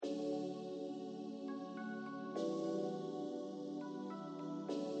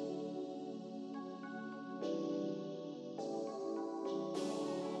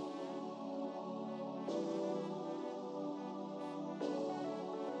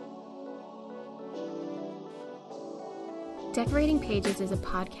Decorating Pages is a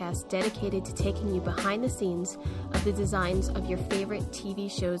podcast dedicated to taking you behind the scenes of the designs of your favorite TV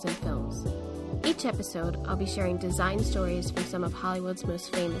shows and films. Each episode, I'll be sharing design stories from some of Hollywood's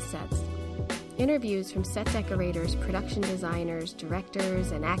most famous sets. Interviews from set decorators, production designers,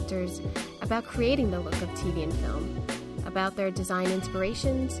 directors, and actors about creating the look of TV and film, about their design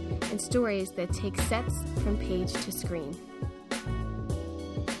inspirations, and stories that take sets from page to screen.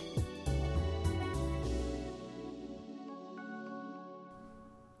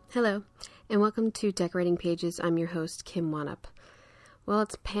 Hello, and welcome to Decorating Pages. I'm your host, Kim Wanup. Well,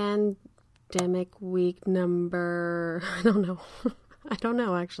 it's pandemic week number... I don't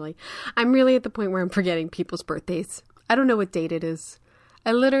know, actually. I'm really at the point where I'm forgetting people's birthdays. I don't know what date it is.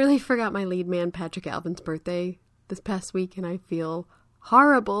 I literally forgot my lead man, Patrick Alvin's birthday this past week, and I feel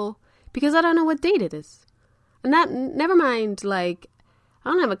horrible because I don't know what date it is. And that, never mind, I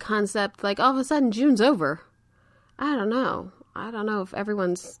don't have a concept, all of a sudden June's over. I don't know if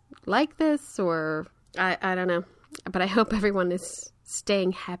everyone's like this or I don't know, but I hope everyone is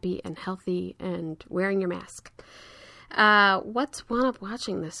staying happy and healthy and wearing your mask. What's one up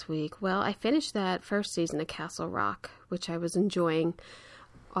watching this week? Well, I finished that first season of Castle Rock, which I was enjoying.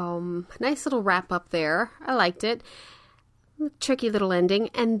 Nice little wrap up there. I liked it. Tricky little ending.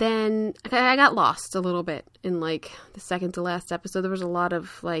 And then I got lost a little bit in the second to last episode. There was a lot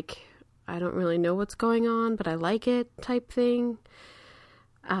of I don't really know what's going on, but I like it type thing.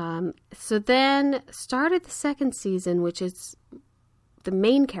 So then started the second season, which is the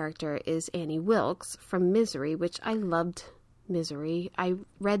main character is Annie Wilkes from Misery, which I loved Misery. I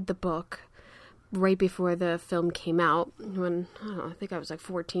read the book right before the film came out when, I think I was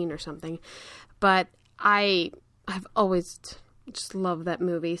 14 or something. But I've always just loved that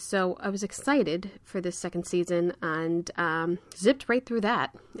movie. So I was excited for this second season and zipped right through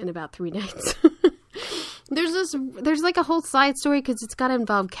that in about 3 nights. There's a whole side story because it's got to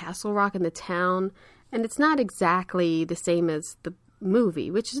involve Castle Rock and the town. And it's not exactly the same as the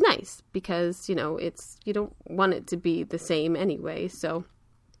movie, which is nice because, you don't want it to be the same anyway. So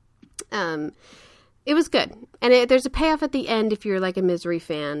it was good. And there's a payoff at the end if you're a Misery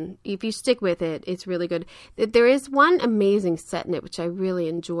fan. If you stick with it, it's really good. There is one amazing set in it, which I really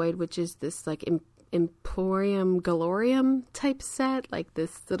enjoyed, which is this Emporium Galorium type set,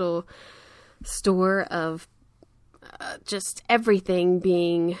 this little store of just everything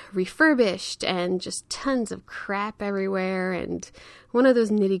being refurbished and just tons of crap everywhere. And one of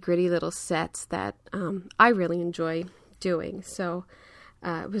those nitty gritty little sets that I really enjoy doing. So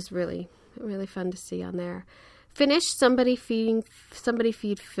it was really fun to see on there. Finished Somebody Feed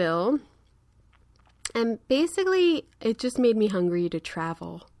Phil. And basically, it just made me hungry to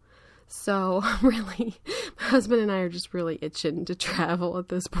travel. So really, my husband and I are just really itching to travel at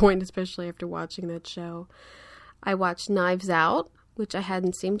this point, especially after watching that show. I watched Knives Out, which I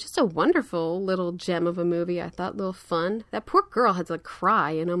hadn't seen. Just a wonderful little gem of a movie. I thought a little fun. That poor girl had to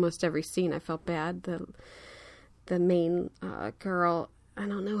cry in almost every scene. I felt bad. The main girl, I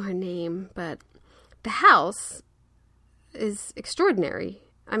don't know her name, but the house is extraordinary.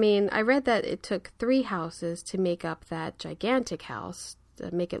 I mean, I read that it took 3 houses to make up that gigantic house, to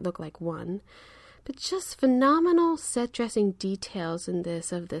make it look like one. But just phenomenal set dressing details in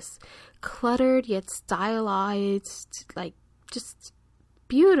this, of this cluttered yet stylized, just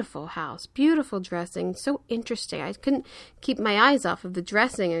beautiful house, beautiful dressing, so interesting. I couldn't keep my eyes off of the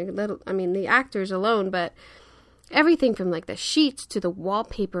dressing, the actors alone, but everything from the sheets to the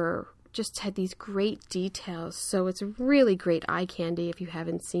wallpaper just had these great details. So it's really great eye candy if you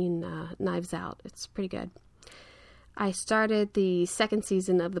haven't seen Knives Out. It's pretty good. I started the second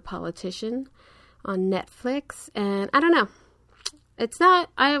season of The Politician on Netflix, and I don't know.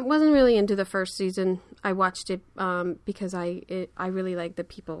 I wasn't really into the first season. I watched it because I really like the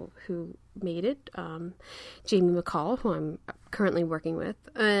people who made it. Jamie McCall, who I'm currently working with,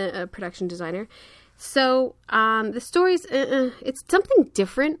 a production designer. So the story's, it's something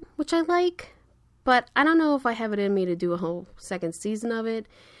different, which I like, but I don't know if I have it in me to do a whole second season of it,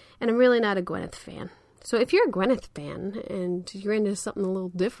 and I'm really not a Gwyneth fan. So if you're a Gwyneth fan and you're into something a little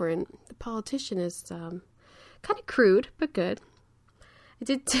different, The Politician is kind of crude, but good. I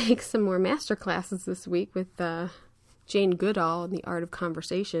did take some more master classes this week with Jane Goodall in The Art of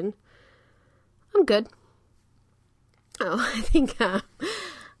Conversation. I'm good. I think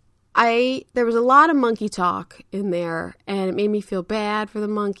there was a lot of monkey talk in there, and it made me feel bad for the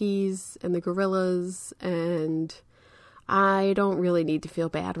monkeys and the gorillas, and I don't really need to feel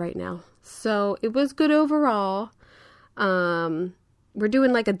bad right now. So it was good overall. We're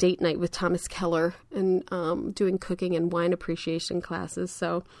doing a date night with Thomas Keller and doing cooking and wine appreciation classes.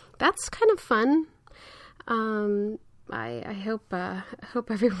 So that's kind of fun. I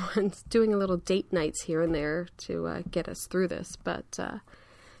hope everyone's doing a little date nights here and there to get us through this. But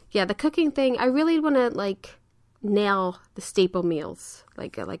yeah, the cooking thing, I really want to like nail the staple meals,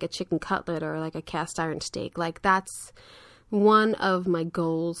 like a chicken cutlet or like a cast iron steak. Like that's one of my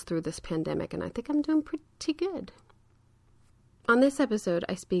goals through this pandemic, and I think I'm doing pretty good. On this episode,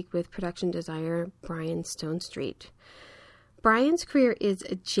 I speak with production designer Brian Stonestreet. Brian's career is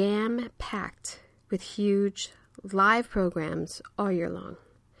jam-packed with huge live programs all year long.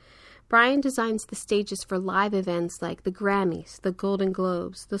 Brian designs the stages for live events like the Grammys, the Golden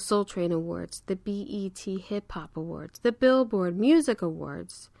Globes, the Soul Train Awards, the BET Hip Hop Awards, the Billboard Music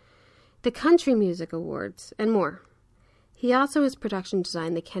Awards, the Country Music Awards, and more. He also has production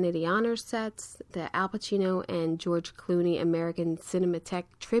designed the Kennedy Honors sets, the Al Pacino and George Clooney American Cinematheque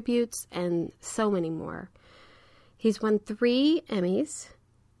tributes, and so many more. He's won 3 Emmys,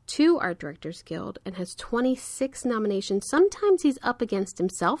 2 Art Directors Guild, and has 26 nominations. Sometimes he's up against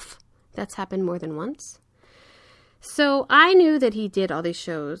himself. That's happened more than once. So I knew that he did all these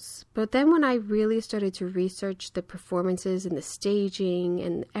shows, but then when I really started to research the performances and the staging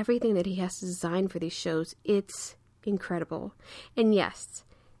and everything that he has to design for these shows, it's incredible. And yes,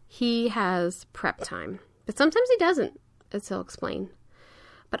 he has prep time, but sometimes he doesn't, as he'll explain.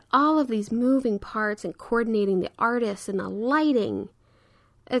 But all of these moving parts and coordinating the artists and the lighting,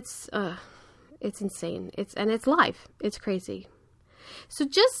 it's insane. It's live. It's crazy. So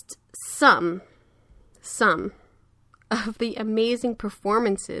just some of the amazing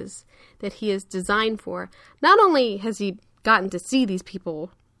performances that he has designed for. Not only has he gotten to see these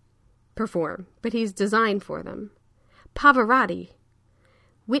people perform, but he's designed for them. Pavarotti,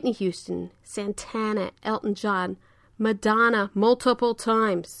 Whitney Houston, Santana, Elton John, Madonna multiple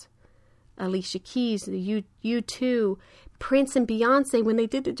times, Alicia Keys, the U2, Prince and Beyonce when they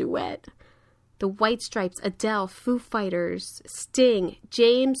did the duet, the White Stripes, Adele, Foo Fighters, Sting,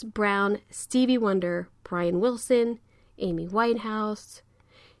 James Brown, Stevie Wonder, Brian Wilson, Amy Winehouse,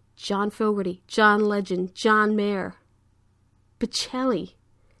 John Fogerty, John Legend, John Mayer, Bocelli,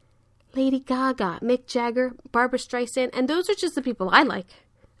 Lady Gaga, Mick Jagger, Barbra Streisand, and those are just the people I like.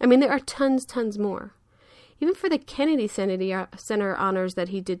 I mean, there are tons more. Even for the Kennedy Center honors that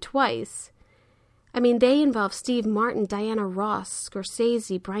he did twice, I mean, they involve Steve Martin, Diana Ross,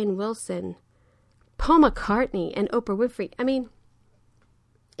 Scorsese, Brian Wilson, Paul McCartney, and Oprah Winfrey. I mean,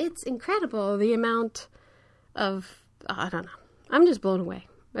 it's incredible the amount of, I don't know. I'm just blown away.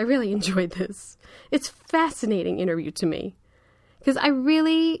 I really enjoyed this. It's a fascinating interview to me because I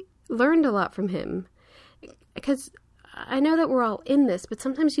really learned a lot from him, because I know that we're all in this, but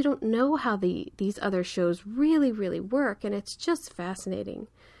sometimes you don't know how these other shows really work, and it's just fascinating.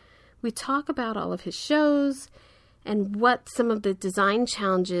 We talk about all of his shows and what some of the design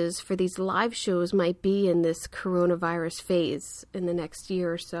challenges for these live shows might be in this coronavirus phase in the next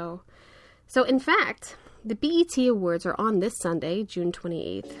year or so. So in fact, the BET Awards are on this Sunday, June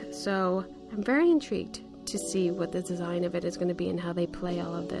 28th, so I'm very intrigued to see what the design of it is going to be and how they play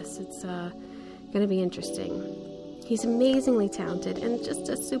all of this. It's going to be interesting. He's amazingly talented and just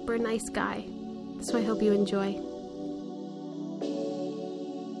a super nice guy. So I hope you enjoy.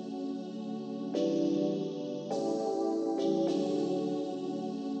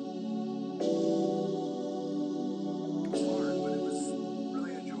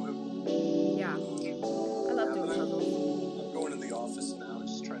 Yeah, I love doing puzzles. I'm going to the office now,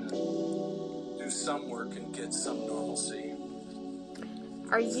 just trying to do some work and get some normalcy.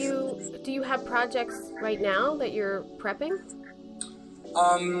 Do you have projects right now that you're prepping?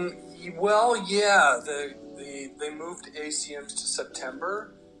 Well, yeah, they moved ACMs to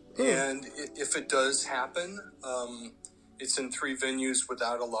September, and if it does happen, it's in 3 venues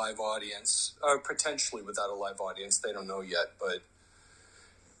without a live audience, potentially without a live audience. They don't know yet, but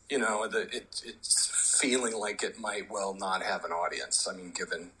you know, it's feeling like it might well not have an audience. I mean,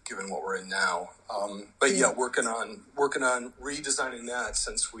 given what we're in now. But yeah, working on redesigning that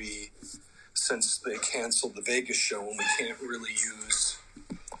since they canceled the Vegas show and we can't really use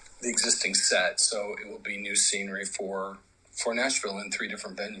the existing set, so it will be new scenery for Nashville in 3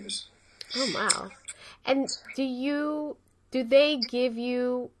 different venues. Oh wow! And do they give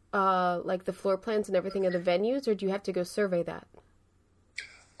you like the floor plans and everything of the venues, or do you have to go survey that?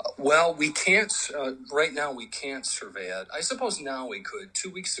 Well, we can't right now. We can't survey it. I suppose now we could.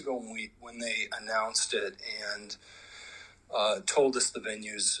 2 weeks ago, when they announced it and told us the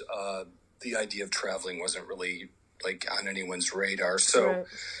venues, the idea of traveling wasn't really like on anyone's radar. So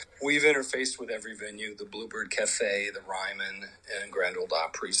we've interfaced with every venue: the Bluebird Cafe, the Ryman, and Grand Ole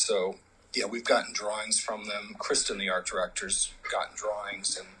Opry. So yeah, we've gotten drawings from them. Kristen, the art director's gotten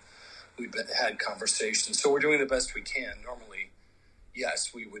drawings, and had conversations. So we're doing the best we can. Normally,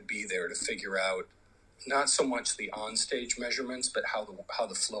 yes, we would be there to figure out not so much the on-stage measurements, but how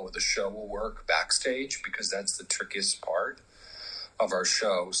the flow of the show will work backstage, because that's the trickiest part of our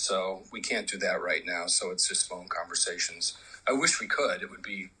show. So we can't do that right now. So it's just phone conversations. I wish we could. It would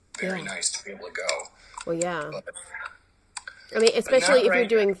be very nice to be able to go. Well, yeah. But, I mean, especially if right you're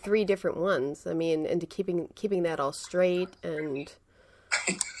doing 3 different ones. I mean, and keeping that all straight and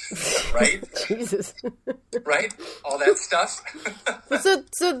right? Jesus. Right? All that stuff.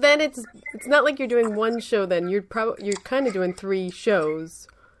 so then it's not like you're doing one show. Then you're kind of doing 3 shows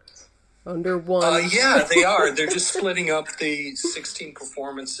under one. Yeah, they are. They're just splitting up the 16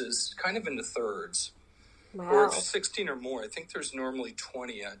 performances kind of into thirds. Wow. Or 16 or more. I think there's normally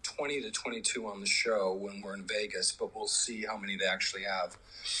 20 to 22 on the show when we're in Vegas, but we'll see how many they actually have.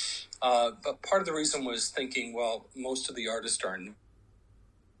 But part of the reason was thinking, well, most of the artists are in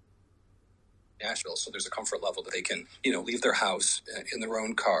Nashville, so there's a comfort level that they can, leave their house in their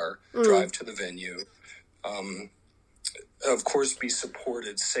own car, drive to the venue, of course, be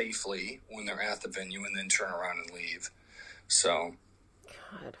supported safely when they're at the venue, and then turn around and leave. So,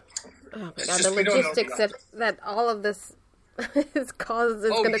 God, oh my God, the logistics that all of this is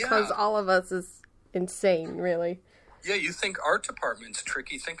going to cause all of us is insane, really. Yeah, you think art department's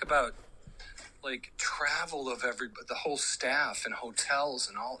tricky. Think about travel of the whole staff and hotels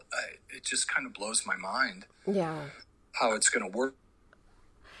and all. It just kind of blows my mind. Yeah, how it's going to work.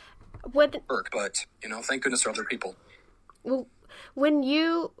 But thank goodness there are other people. Well, when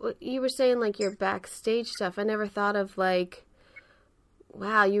you were saying your backstage stuff, I never thought of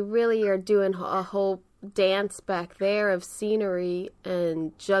wow, you really are doing a whole dance back there of scenery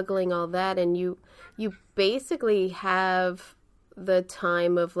and juggling all that, and you basically have the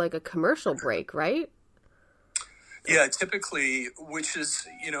time of a commercial break, right? Yeah, typically, which is,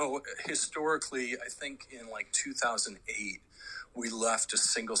 historically, I think in 2008, we left a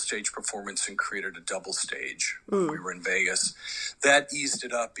single stage performance and created a double stage when we were in Vegas. That eased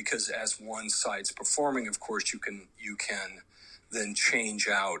it up because as one side's performing, of course, you can then change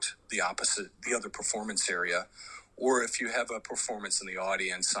out the other performance area. Or if you have a performance in the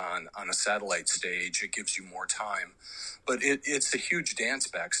audience on a satellite stage, it gives you more time. But it's a huge dance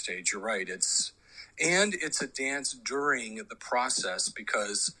backstage. You're right. It's a dance during the process,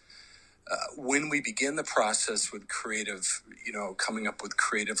 because when we begin the process with creative, coming up with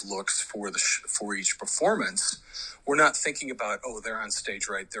creative looks for each performance, we're not thinking about, they're on stage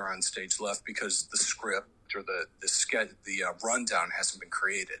right, they're on stage left, because the script or the rundown hasn't been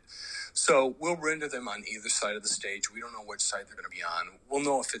created. So we'll render them on either side of the stage. We don't know which side they're going to be on. We'll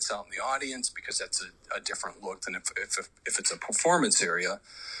know if it's out in the audience, because that's a different look than if it's a performance area.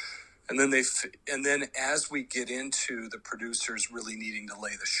 And then as we get into the producers really needing to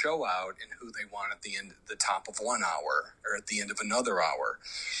lay the show out and who they want at the top of 1 hour or at the end of another hour,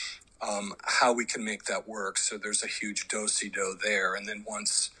 how we can make that work. So there's a huge do-si-do there. And then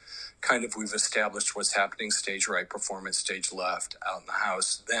once kind of we've established what's happening, stage right, performance, stage left, out in the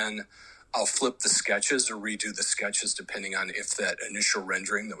house, then I'll flip the sketches or redo the sketches depending on if that initial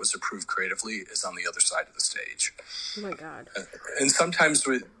rendering that was approved creatively is on the other side of the stage. Oh my God. And sometimes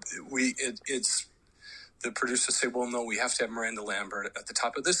it's the producers say, well, no, we have to have Miranda Lambert at the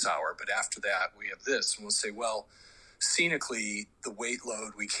top of this hour, but after that we have this. And we'll say, well, scenically, the weight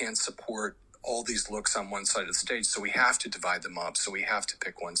load, we can't support all these looks on one side of the stage, so we have to divide them up. So we have to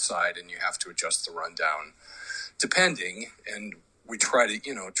pick one side, and you have to adjust the rundown depending. And we try to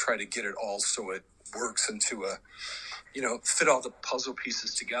get it all so it works into fit all the puzzle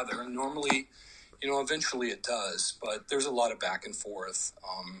pieces together. And normally, eventually it does, but there's a lot of back and forth.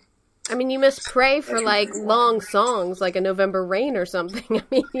 I mean, you must pray for long songs, like A November Rain or something. I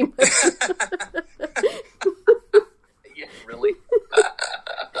mean, you must... Yeah, really?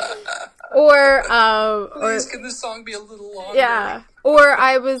 Or please, can this song be a little longer? Yeah. Or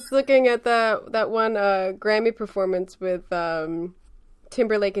I was looking at that one Grammy performance with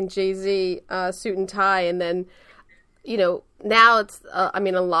Timberlake and Jay-Z, Suit and Tie, and then now it's a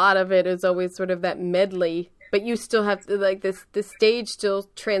lot of it is always sort of that medley, but you still have to the stage still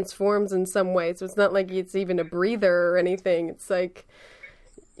transforms in some way, so it's not like it's even a breather or anything. It's like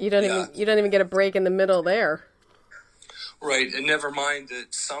you don't even get a break in the middle there. Right, and never mind that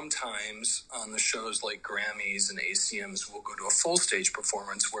sometimes on the shows like Grammys and ACMs, we'll go to a full stage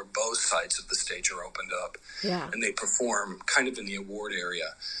performance where both sides of the stage are opened up, and they perform kind of in the award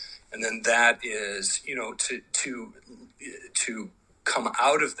area. And then that is, to come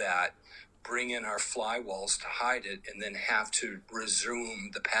out of that, bring in our fly walls to hide it, and then have to resume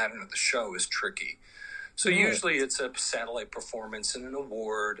the pattern of the show is tricky. So usually it's a satellite performance and an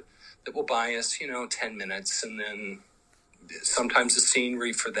award that will buy us, 10 minutes. And then sometimes the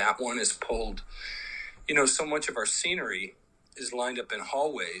scenery for that one is pulled. So much of our scenery is lined up in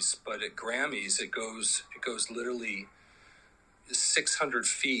hallways, but at Grammys, it goes literally 600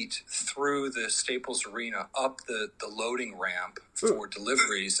 feet through the Staples Arena, up the loading ramp for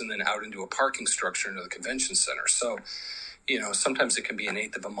deliveries, and then out into a parking structure into the convention center. So, sometimes it can be an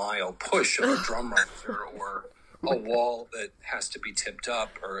eighth of a mile push of a drum riser or a wall that has to be tipped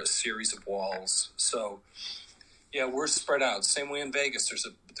up or a series of walls. So, yeah, we're spread out. Same way in Vegas.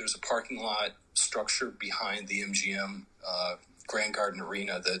 There's a parking lot structure behind the MGM Grand Garden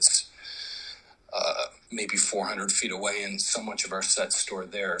Arena that's maybe 400 feet away, and so much of our set's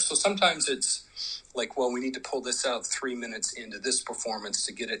stored there. So sometimes it's like, well, we need to pull this out 3 minutes into this performance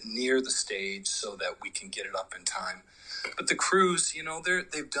to get it near the stage so that we can get it up in time. But the crews,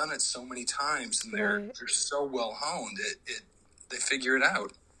 they've done it so many times, and they're so well honed. They figure it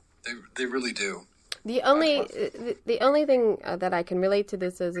out. They really do. The only thing that I can relate to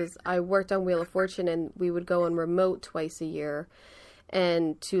this is I worked on Wheel of Fortune, and we would go on remote twice a year,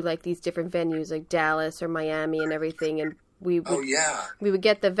 and to like these different venues like Dallas or Miami and everything, and we would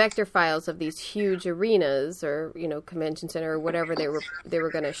get the vector files of these huge arenas or convention center or whatever they were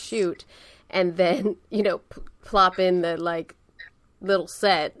going to shoot, and then plop in the like little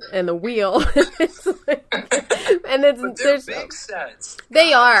set and the wheel. And there's big sets.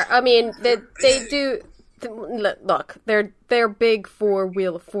 They are. I mean, they do. Look, they're big for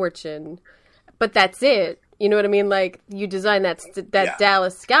Wheel of Fortune, but that's it. You know what I mean? Like, you design that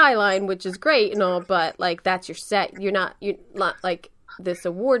Dallas skyline, which is great and all, but like that's your set. You're not like this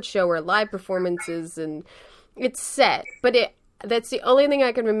award show or live performances, and it's set. But that's the only thing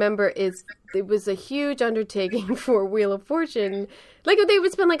I can remember is it was a huge undertaking for Wheel of Fortune. Like, they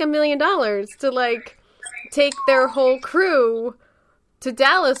would spend like $1 million to like take their whole crew to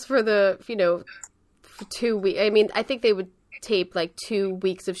Dallas for for 2 weeks. I mean, I think they would tape like 2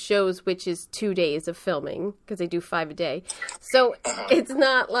 weeks of shows, which is 2 days of filming because they do 5 a day. So it's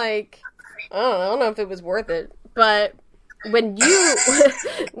not like, I don't know if it was worth it. But when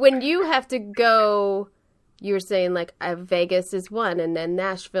you have to go, you were saying like Vegas is one, and then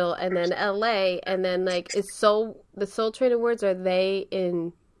Nashville, and then LA, and then like the Soul Train Awards, are they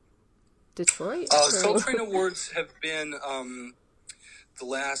in Detroit? Soul Train Awards have been the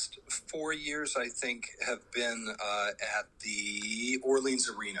last 4 years, I think, have been at the Orleans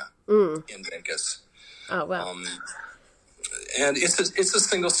Arena in Vegas. Oh wow! And it's a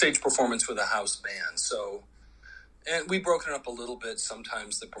single stage performance with a house band. So, and we've broken it up a little bit.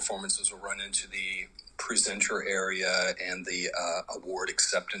 Sometimes the performances will run into the presenter area and the award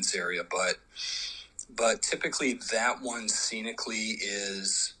acceptance area, but typically that one scenically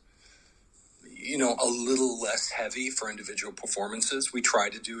is a little less heavy for individual performances. We try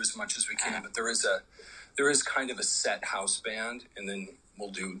to do as much as we can, but there is kind of a set house band, and then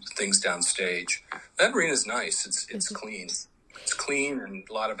we'll do things downstage. That arena is nice. It's clean. It's clean and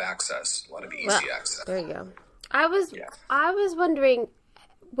a lot of access, a lot of easy access. There you go. I was wondering,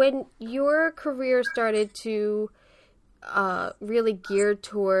 when your career started to really gear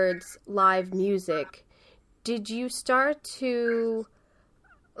towards live music, did you start to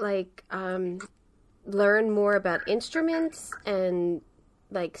like learn more about instruments and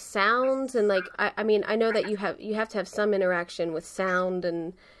like sounds, and like I mean, I know that you have to have some interaction with sound,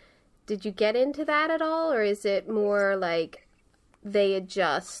 and did you get into that at all, or is it more like the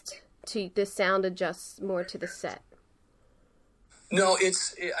sound adjusts more to the set? No,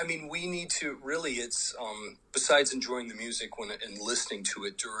 we need to really, it's besides enjoying the music and listening to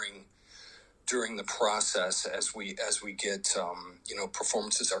it during the process as we get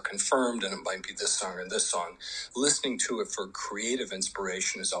performances are confirmed, and it might be this song or this song, listening to it for creative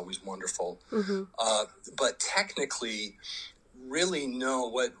inspiration is always wonderful. Mm-hmm. But technically, really no,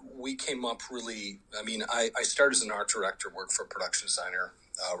 what we came up really, I started as an art director, worked for a production designer,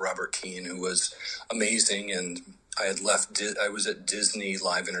 Robert Keane, who was amazing, and I was at Disney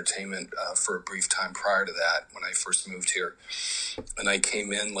Live Entertainment for a brief time prior to that when I first moved here. And I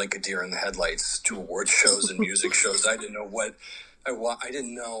came in like a deer in the headlights to award shows and music shows. I didn't know I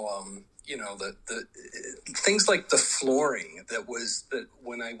didn't know, the things like the flooring that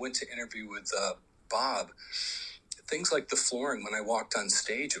when I went to interview with Bob, things like the flooring, when I walked on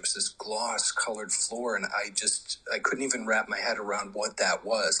stage, it was this gloss colored floor, and I couldn't even wrap my head around what that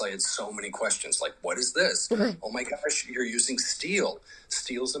was. I had so many questions, like, what is this? Mm-hmm. Oh my gosh, you're using steel.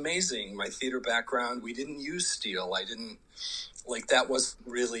 Steel's amazing. My theater background, we didn't use steel. That wasn't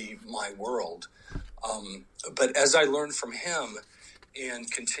really my world. But as I learned from him,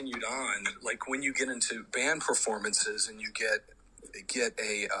 and continued on. Like when you get into band performances and you get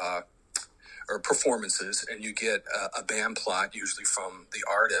or performances and you get a band plot, usually from the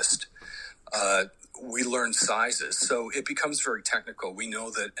artist, we learn sizes. So it becomes very technical. We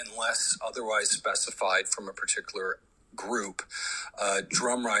know that unless otherwise specified from a particular group,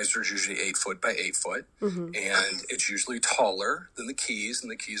 drum riser is usually 8 foot by 8 foot, and it's usually taller than the keys, and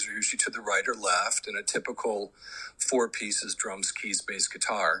the keys are usually to the right or left, and a typical 4 pieces: drums, keys, bass,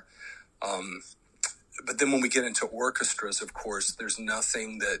 guitar. But then when we get into orchestras, of course, there's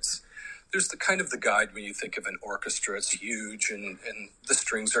the kind of the guide when you think of an orchestra. It's huge and the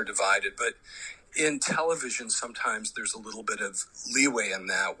strings are divided. But in television, sometimes there's a little bit of leeway in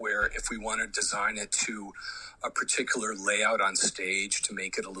that, where if we want to design it to a particular layout on stage to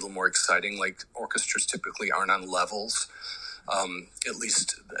make it a little more exciting, like orchestras typically aren't on levels. At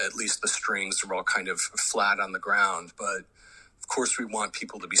least the strings are all kind of flat on the ground. But of course, we want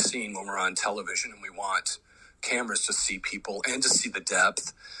people to be seen when we're on television, and we want cameras to see people and to see the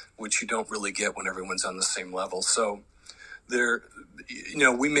depth, which you don't really get when everyone's on the same level. So they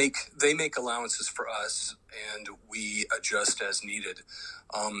make allowances for us, and we adjust as needed.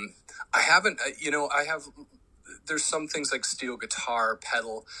 There's some things like steel guitar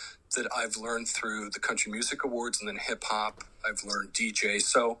pedal that I've learned through the Country Music Awards, and then hip hop. I've learned DJ.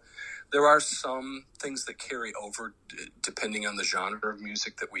 So there are some things that carry over depending on the genre of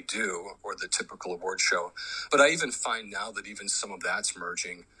music that we do or the typical award show. But I even find now that even some of that's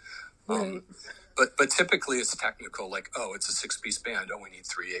merging. But typically it's technical, like, oh, it's a 6-piece band. Oh, we need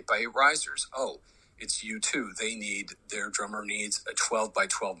 3 8x8 risers. Oh, it's U2. Their drummer needs a 12 by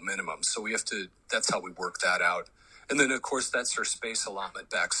 12 minimum. So that's how we work that out. And then, of course, that's our space allotment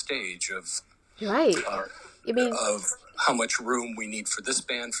backstage of how much room we need for this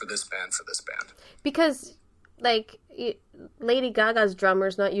band, for this band, for this band. Because, like, Lady Gaga's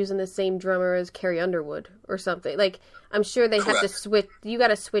drummer's not using the same drummer as Carrie Underwood or something. Like, I'm sure they have to switch. You got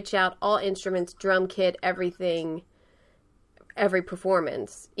to switch out all instruments, drum kit, everything, every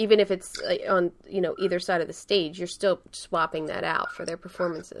performance. Even if it's on, either side of the stage, you're still swapping that out for their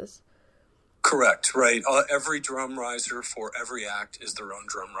performances. Correct, right. Every drum riser for every act is their own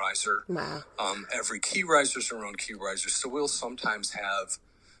drum riser. Wow. Every key riser is their own key riser. So we'll sometimes have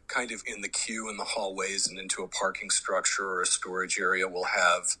kind of in the queue in the hallways and into a parking structure or a storage area, we'll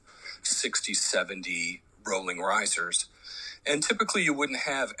have 60, 70 rolling risers. And typically you wouldn't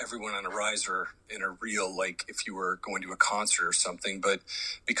have everyone on a riser in a reel, like if you were going to a concert or something, but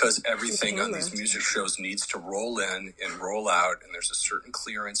because everything on these music shows needs to roll in and roll out, and there's a certain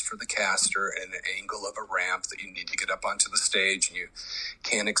clearance for the caster and an angle of a ramp that you need to get up onto the stage, and you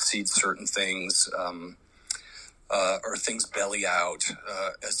can't exceed certain things, or things belly out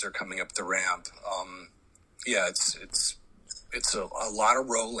as they're coming up the ramp. It's a lot of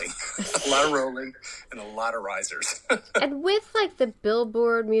rolling, and a lot of risers. And with like the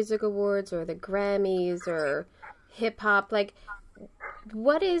Billboard Music Awards or the Grammys or hip hop, like,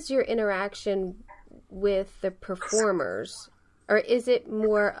 what is your interaction with the performers? Or is it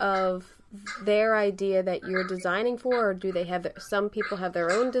more of their idea that you're designing for, or do they have some people have their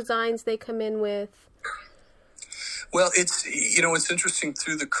own designs they come in with? Well, it's interesting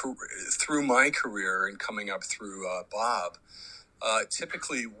through my career and coming up through Bob.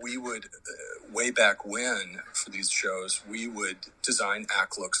 Typically, we would, way back when, for these shows, we would design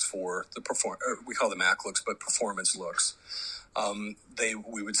act looks for the we call them act looks, but performance looks.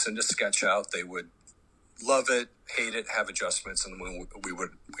 We would send a sketch out. They would love it, hate it, have adjustments, and we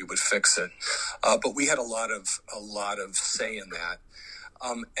would fix it. But we had a lot of say in that.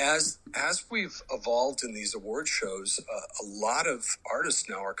 As we've evolved in these award shows, a lot of artists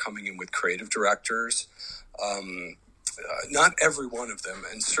now are coming in with creative directors. Not every one of them,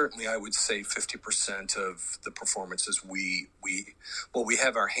 and certainly I would say 50% of the performances we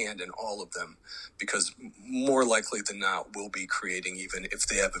have our hand in all of them, because more likely than not we'll be creating, even if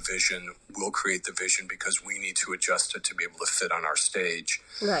they have a vision, we'll create the vision because we need to adjust it to be able to fit on our stage.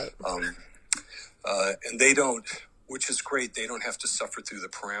 Right. And they don't, which is great, they don't have to suffer through the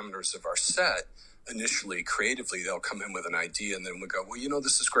parameters of our set. Initially, creatively, they'll come in with an idea, and then we go, well,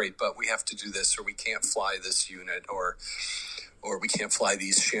 this is great, but we have to do this, or we can't fly this unit, or we can't fly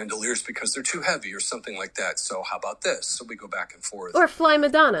these chandeliers because they're too heavy, or something like that. So how about this? So we go back and forth. Or fly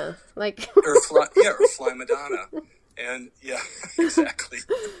Madonna, like. or fly Madonna. And yeah, exactly.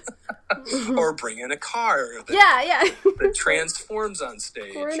 Or bring in a car that transforms on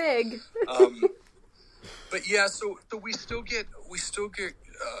stage. Or an egg. But yeah, so we still get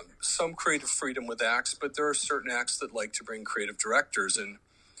some creative freedom with acts, but there are certain acts that like to bring creative directors, and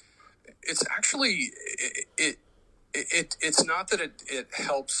it's actually It's not that it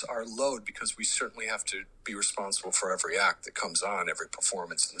helps our load, because we certainly have to be responsible for every act that comes on, every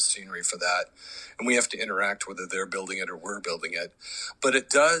performance and the scenery for that. And we have to interact whether they're building it or we're building it. But it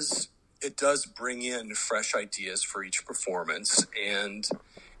does bring in fresh ideas for each performance. And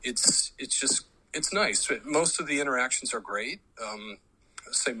it's nice. Most of the interactions are great. I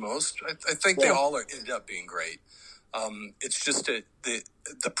say most. I think they all end up being great. It's just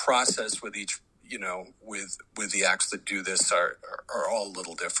the process with each, with the acts that do this are all a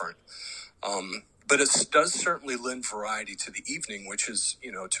little different. But it does certainly lend variety to the evening, which is,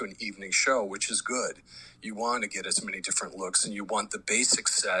 to an evening show, which is good. You want to get as many different looks, and you want the basic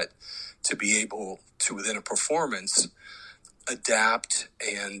set to be able to, within a performance, adapt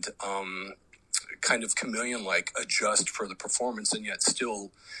and kind of chameleon-like adjust for the performance, and yet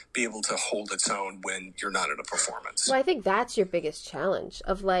still be able to hold its own when you're not at a performance. Well, I think that's your biggest challenge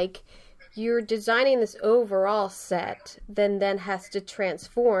of you're designing this overall set, then has to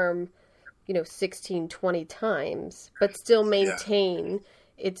transform, 16, 20 times, but still maintain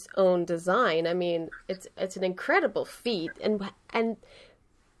its own design. I mean, it's an incredible feat. And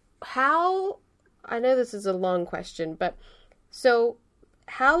how, I know this is a long question, but so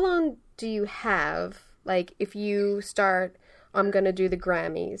how long do you have, if you start, I'm going to do the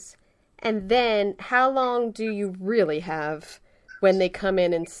Grammys, and then how long do you really have when they come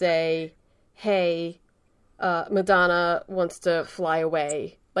in and say, hey, Madonna wants to fly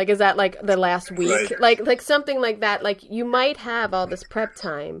away? Is that the last week? Right. Like something like that. You might have all this prep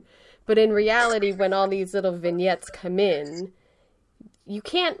time, but in reality, when all these little vignettes come in, you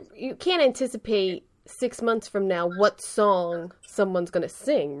can't anticipate 6 months from now what song someone's going to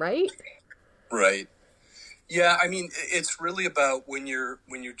sing, right? Right. Yeah, I mean, it's really about when you're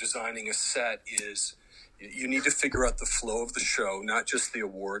designing a set is you need to figure out the flow of the show, not just the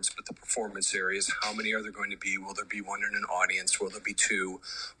awards, but the performance areas. How many are there going to be? Will there be one in an audience? Will there be two?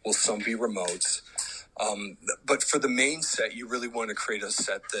 Will some be remotes? But for the main set, you really want to create a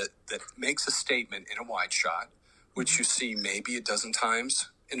set that makes a statement in a wide shot, which you see maybe a dozen times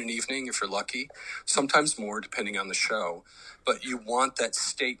in an evening if you're lucky, sometimes more depending on the show. But you want that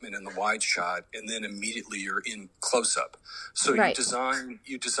statement in the wide shot, and then immediately you're in close-up. So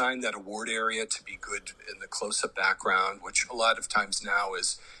you design that award area to be good in the close-up background, which a lot of times now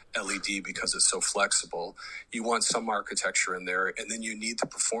is LED because it's so flexible. You want some architecture in there, and then you need the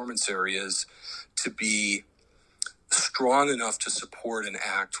performance areas to be strong enough to support an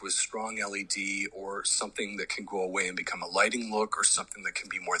act with strong LED, or something that can go away and become a lighting look, or something that can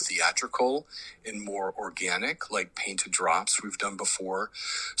be more theatrical and more organic, like painted drops we've done before.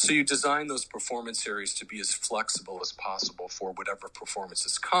 So you design those performance areas to be as flexible as possible for whatever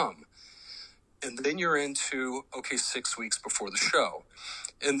performances come. And then you're into, 6 weeks before the show.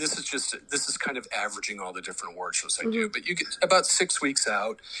 And this is kind of averaging all the different award shows I do, but you get about 6 weeks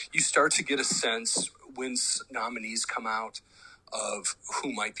out, you start to get a sense when nominees come out of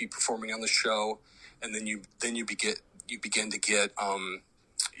who might be performing on the show, and then you begin to get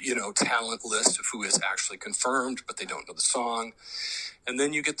talent list of who is actually confirmed, but they don't know the song, and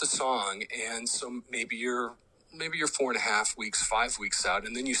then you get the song, and so maybe you're 4.5 weeks, 5 weeks out,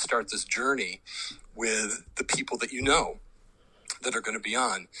 and then you start this journey with the people that you know that are going to be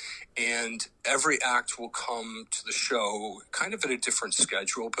on, and every act will come to the show kind of at a different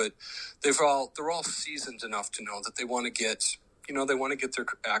schedule, but they're all seasoned enough to know that they want to get their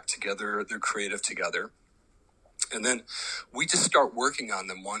act together, their creative together, and then we just start working on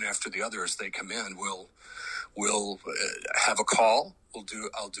them one after the other as they come in. We'll have a call.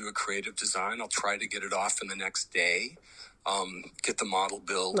 I'll do a creative design. I'll try to get it off in the next day. Get the model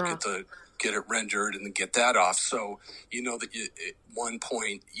built, get it rendered, and then get that off. So that at one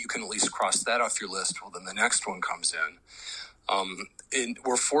point you can at least cross that off your list. Well, then the next one comes in. And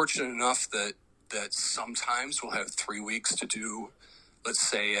we're fortunate enough that sometimes we'll have 3 weeks to do, let's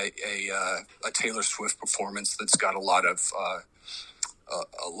say, a Taylor Swift performance that's got a lot of I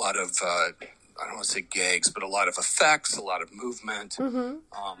don't want to say gags, but a lot of effects, a lot of movement.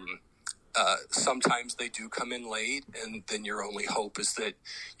 Sometimes they do come in late, and then your only hope is that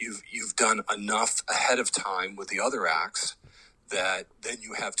you've done enough ahead of time with the other acts that then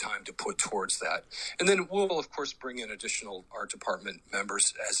you have time to put towards that. And then we'll, of course, bring in additional art department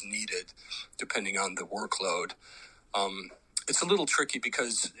members as needed, depending on the workload. It's a little tricky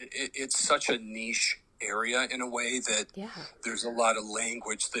because it's such a niche area in a way that there's a lot of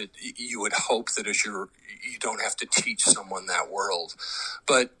language that you would hope that you don't have to teach someone that world.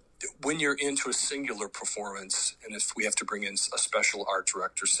 But when you're into a singular performance, and if we have to bring in a special art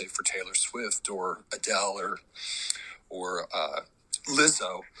director, say for Taylor Swift or Adele or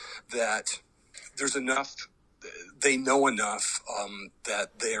Lizzo, that there's enough they know enough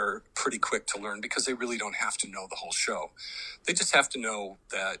that they're pretty quick to learn, because they really don't have to know the whole show. They just have to know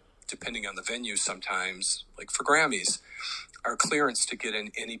that, depending on the venue, sometimes, like for Grammys, our clearance to get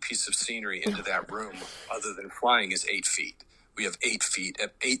in any piece of scenery into that room other than flying is 8 feet. We have 8 feet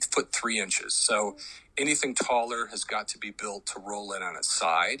at 8 foot 3 inches. So anything taller has got to be built to roll in on its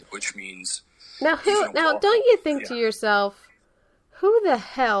side, which means now don't you think to yourself, who the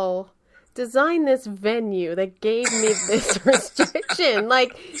hell designed this venue that gave me this restriction?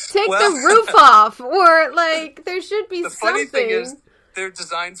 Like, take the roof off, or like there should be something. The funny thing is, they're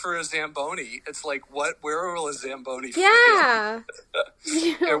designed for a Zamboni. It's like, where will a Zamboni fit? Yeah.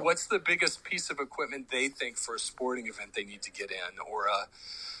 Or what's the biggest piece of equipment they think for a sporting event they need to get in? Or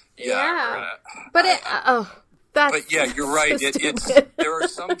but yeah, you're right. There are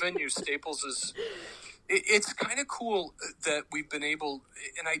some venues, Staples is. It's kind of cool that we've been able,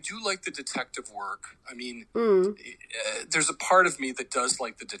 and I do like the detective work. I mean, there's a part of me that does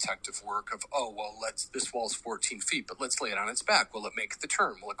like the detective work of, this wall's 14 feet, but let's lay it on its back. Will it make the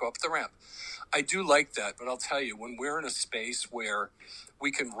turn? Will it go up the ramp? I do like that, but I'll tell you, when we're in a space where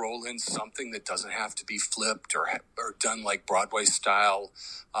we can roll in something that doesn't have to be flipped or done like Broadway style,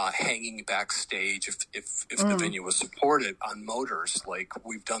 hanging backstage, if the venue was supported on motors, like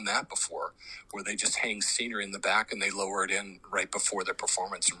we've done that before, where they just hang scenery in the back and they lower it in right before their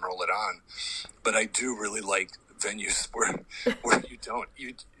performance and roll it on. But I do really like venues where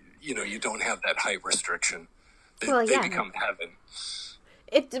you don't have that height restriction. They become heaven.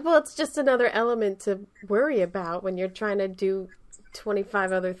 It's just another element to worry about when you're trying to do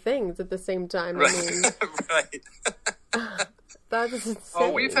 25 other things at the same time. Right. I mean, right. That is insane.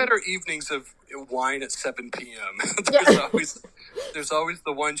 Oh, we've had our evenings of wine at 7 p.m. There's always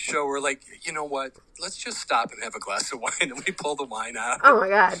the one show where, like, you know what? Let's just stop and have a glass of wine, and we pull the wine out. Oh my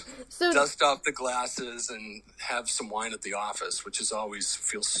God! So dust off the glasses and have some wine at the office, which is always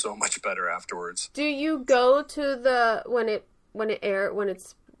feels so much better afterwards. Do you go to the when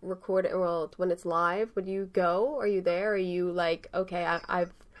it's recorded, well, when it's live? Would you go? Are you there? Are you like, okay,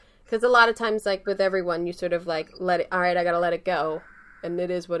 I've because a lot of times, like with everyone, you sort of like let it. All right, I gotta let it go, and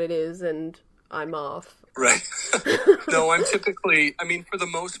it is what it is, and I'm off. Right. No, I'm typically, I mean, for the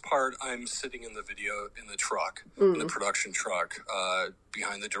most part, I'm sitting in the truck, in the production truck,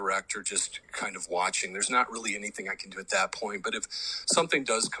 behind the director, just kind of watching. There's not really anything I can do at that point. But if something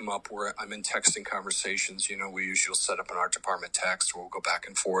does come up where I'm in texting conversations, we usually set up an art department text where we'll go back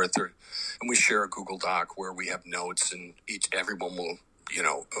and forth, and we share a Google Doc where we have notes, and everyone will,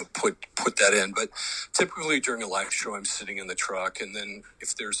 put that in. But typically during a live show, I'm sitting in the truck, and then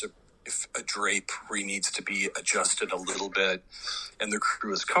if a drapery needs to be adjusted a little bit and the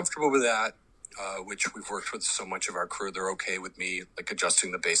crew is comfortable with that, which we've worked with so much of our crew, they're okay with me like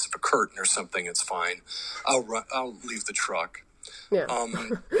adjusting the base of a curtain or something, it's fine. I'll leave the truck. Yeah.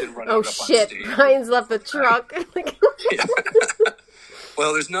 And run out up shit, on stage. Ryan's left the truck. Yeah.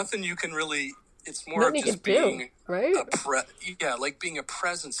 Well, there's nothing you can really, it's more of just being right? like being a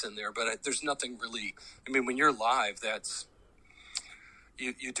presence in there, but there's nothing really, I mean, when you're live, that's,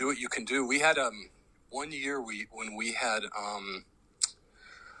 you do what you can do. We had 1 year when we had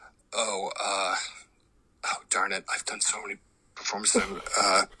darn it, I've done so many performances.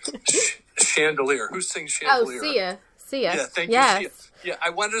 Chandelier. Who sings Chandelier? Oh, Sia. Yeah, thank you. Sia. Yeah,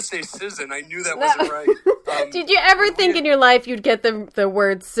 I wanted to say SZA, and I knew that wasn't right. Did you ever think in your life you'd get the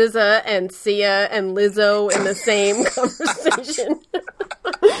word SZA and Sia and Lizzo in the same conversation?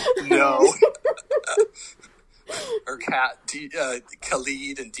 No. Or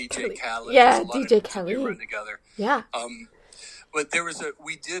Khalid and DJ Khaled. Yeah, DJ Khaled. Run together. Yeah. But there was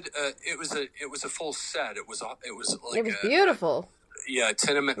it was a full set. It was beautiful. Yeah,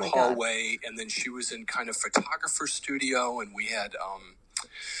 tenement hallway, and then she was in kind of photographer studio, and we had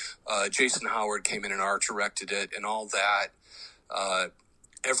Jason Howard came in and art directed it and all that.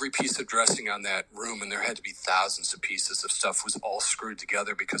 Every piece of dressing on that room, and there had to be thousands of pieces of stuff, was all screwed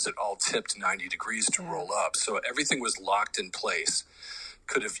together because it all tipped 90 degrees to roll up. So everything was locked in place.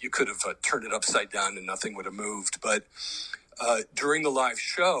 You could have turned it upside down and nothing would have moved. But during the live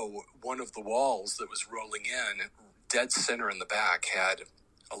show, one of the walls that was rolling in, dead center in the back, had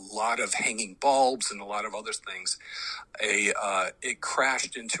a lot of hanging bulbs and a lot of other things. It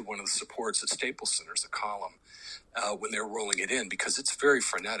crashed into one of the supports at Staples Center's, a column. When they're rolling it in, because it's very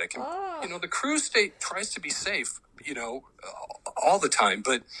frenetic. And, the crew tries to be safe, all the time,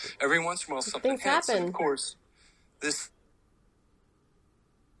 but every once in a while something hits. And of course, this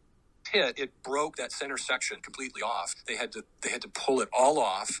hit, it broke that center section completely off. They had to pull it all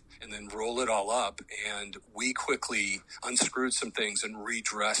off and then roll it all up, and we quickly unscrewed some things and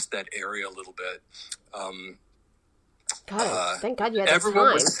redressed that area a little bit. God, thank God you had that everyone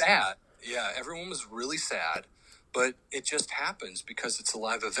time. was sad. Yeah, everyone was really sad, but it just happens because it's a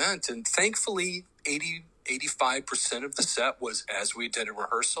live event. And thankfully, 85% of the set was as we did in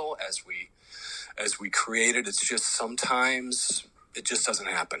rehearsal, as we created. It's just sometimes it just doesn't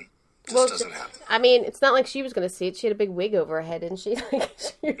happen. It just doesn't happen. I mean, it's not like she was going to see it. She had a big wig over her head, didn't she?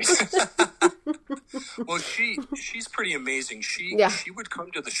 Well, she's pretty amazing. She would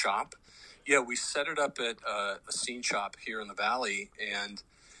come to the shop. Yeah, we set it up at a scene shop here in the Valley, and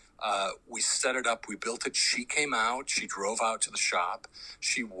we set it up. We built it. She came out. She drove out to the shop.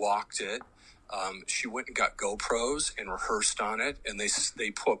 She walked it. She went and got GoPros and rehearsed on it, and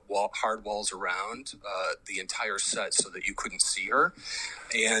they put hard walls around the entire set so that you couldn't see her.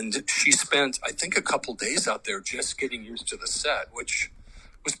 And she spent, I think, a couple days out there just getting used to the set, which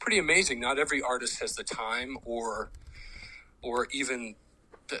was pretty amazing. Not every artist has the time or even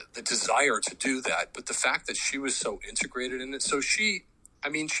the desire to do that, but the fact that she was so integrated in it. So she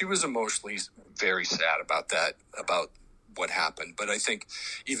was emotionally very sad about what happened, but I think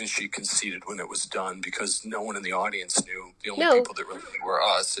even she conceded when it was done because no one in the audience knew. The only people that really knew were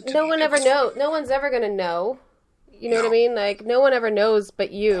us. No one ever knows. No one's ever going to know. You know what I mean? Like, no one ever knows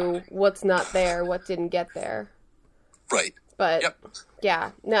but you what's not there, what didn't get there. Right. But,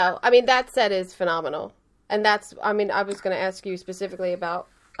 yeah, no. I mean, that set is phenomenal. And that's, I mean, I was going to ask you specifically about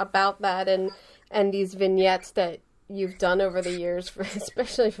that and these vignettes that you've done over the years,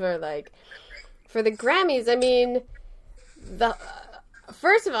 especially for the Grammys. I mean,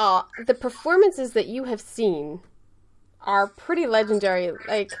 first of all, the performances that you have seen are pretty legendary.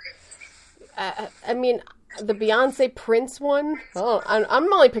 Like, I mean, the Beyonce Prince one. Oh,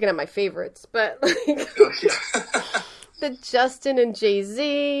 I'm only picking up my favorites, but the Justin and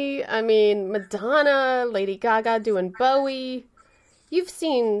Jay-Z. I mean, Madonna, Lady Gaga doing Bowie. You've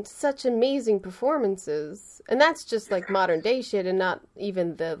seen such amazing performances, and that's just like modern day shit, and not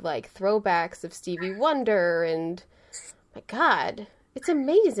even the like throwbacks of Stevie Wonder. And my God, it's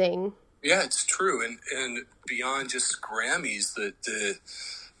amazing. Yeah, it's true, and beyond just Grammys,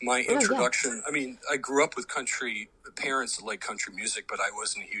 my introduction. I mean, I grew up with parents that like country music, but I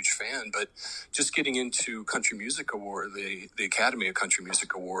wasn't a huge fan. But just getting into Country Music Award, the Academy of Country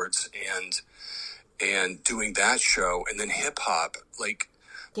Music Awards, and doing that show, and then hip hop, like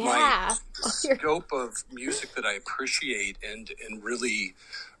my scope of music that I appreciate and really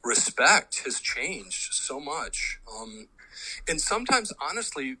respect has changed so much. And sometimes,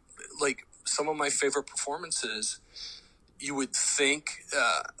 honestly, like some of my favorite performances, you would think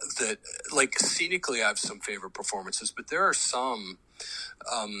that, like, scenically I have some favorite performances, but there are some,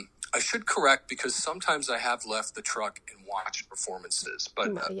 I should correct, because sometimes I have left the truck and watched performances,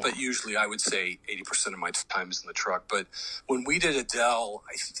 but usually I would say 80% of my time is in the truck. But when we did Adele,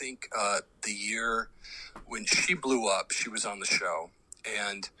 I think the year when she blew up, she was on the show.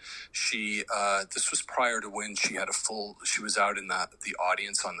 And she, this was prior to when she was out in the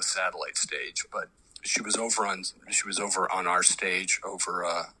audience on the satellite stage, but she was over on our stage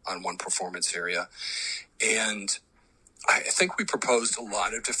on one performance area. And I think we proposed a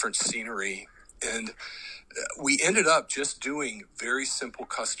lot of different scenery, and we ended up just doing very simple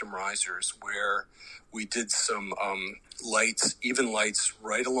custom risers where we did some lights, even lights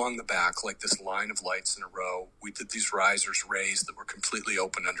right along the back, like this line of lights in a row. We did these risers raised that were completely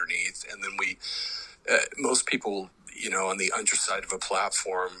open underneath. And then most people, on the underside of a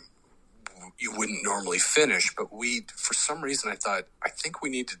platform, you wouldn't normally finish, but for some reason, I think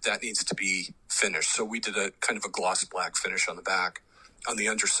that needs to be finished. So we did a kind of a gloss black finish on the back, on the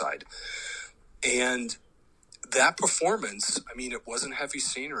underside. And that performance, I mean, it wasn't heavy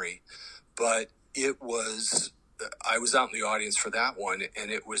scenery, but I was out in the audience for that one, and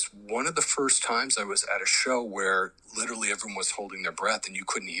it was one of the first times I was at a show where literally everyone was holding their breath and you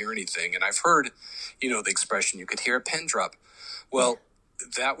couldn't hear anything. And I've heard, the expression, you could hear a pin drop. Well,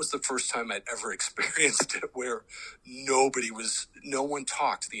 that was the first time I'd ever experienced it, where no one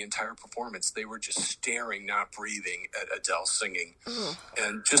talked the entire performance. They were just staring, not breathing at Adele singing.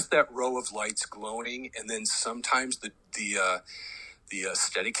 And just that row of lights glowing. And then sometimes the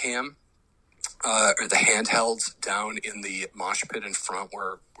Steadicam, or the handhelds down in the mosh pit in front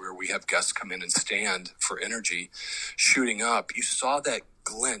where we have guests come in and stand for energy, shooting up. You saw that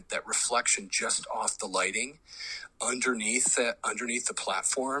glint, that reflection just off the lighting underneath the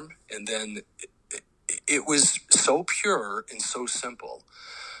platform. And then it was so pure and so simple.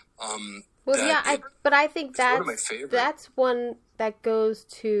 But I think that's one that goes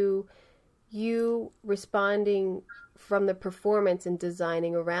to you responding from the performance and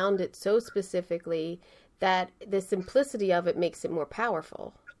designing around it so specifically that the simplicity of it makes it more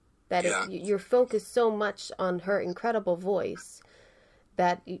powerful. that you're focused so much on her incredible voice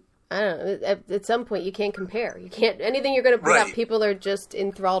that I don't know. At some point, you can't compare. You can't anything you're going to put up. People are just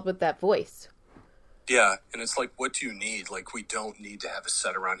enthralled with that voice. Yeah, and it's like, what do you need? Like, we don't need to have a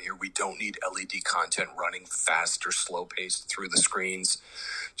set around here. We don't need LED content running fast or slow paced through the screens.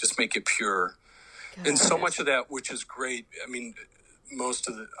 Just make it pure. God, and so much of that, which is great. I mean, most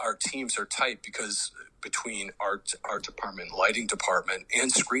of our teams are tight because between art department, lighting department,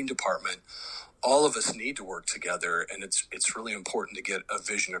 and screen department, all of us need to work together, and it's really important to get a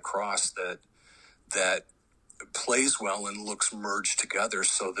vision across that plays well and looks merged together,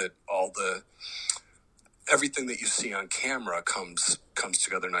 so that everything that you see on camera comes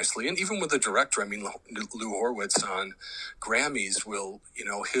together nicely. And even with the director, I mean, Lou Horwitz on Grammys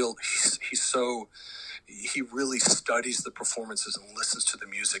he really studies the performances and listens to the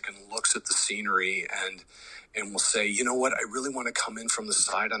music and looks at the scenery and will say, you know what, I really want to come in from the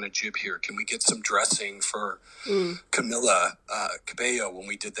side on a jib here. Can we get some dressing for Camila Cabello when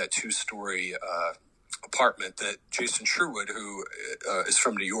we did that 2-story apartment that Jason Sherwood, who is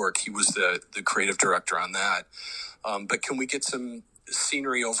from New York, he was the creative director on that. But can we get some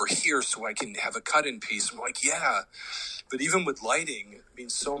scenery over here so I can have a cut-in piece? I'm like, yeah. But even with lighting, I mean,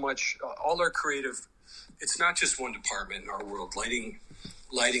 so much, all our creative, it's not just one department in our world.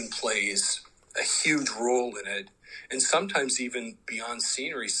 Lighting plays a huge role in it. And sometimes even beyond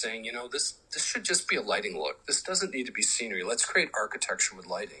scenery, saying, this should just be a lighting look. This doesn't need to be scenery. Let's create architecture with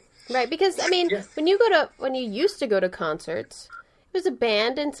lighting. Right, because I mean, when you used to go to concerts, it was a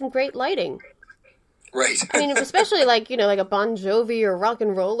band and some great lighting. Right. I mean, especially like a Bon Jovi or rock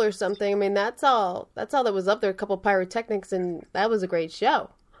and roll or something. I mean, that's all that was up there. A couple pyrotechnics, and that was a great show.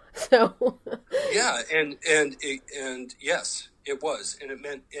 So. Yeah, and yes, it was, and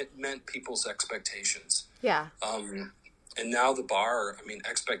it meant people's expectations. Yeah. And now the bar, I mean,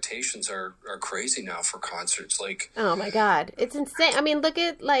 expectations are crazy now for concerts. Like, oh my God, it's insane. I mean, look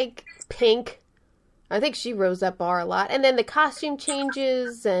at like Pink. I think she rose that bar a lot. And then the costume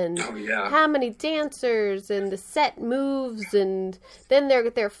changes and how many dancers and the set moves, and then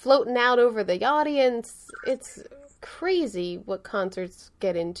they're floating out over the audience. It's crazy what concerts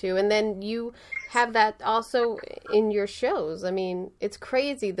get into. And then you have that also in your shows. I mean, it's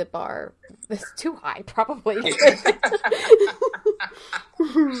crazy. The bar is too high, probably. So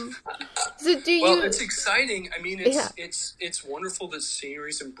well, it's exciting. I mean, it's wonderful that scenery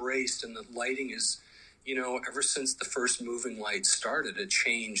is embraced and the lighting is, ever since the first moving light started, it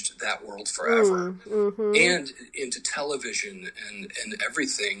changed that world forever. And into television and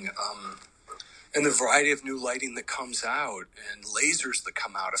everything. And the variety of new lighting that comes out, and lasers that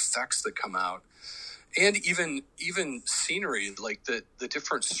come out, effects that come out, and even scenery, like the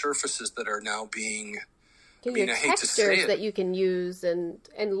different surfaces that are now being, I hate textures to say it, that you can use and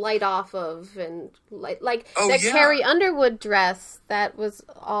light off of, and Carrie Underwood dress that was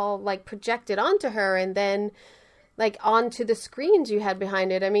all like projected onto her, and then like onto the screens you had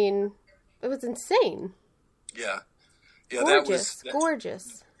behind it. I mean, it was insane. Yeah,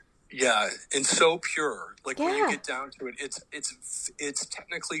 gorgeous. Yeah, and so pure. Like when you get down to it, it's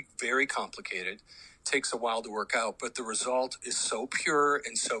technically very complicated. It takes a while to work out, but the result is so pure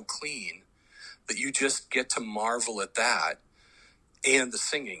and so clean that you just get to marvel at that and the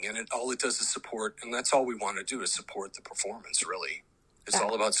singing. And all it does is support, and that's all we want to do is support the performance, really. It's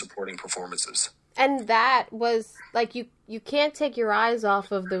all about supporting performances. And that was, like, you can't take your eyes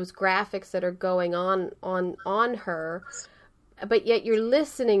off of those graphics that are going on her. But yet you're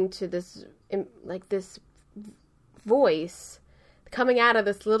listening to this, like, this voice coming out of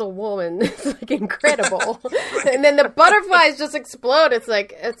this little woman. It's, like, incredible. Right. And then the butterflies just explode. It's,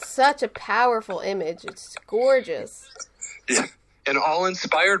 like, it's such a powerful image. It's gorgeous. Yeah, and all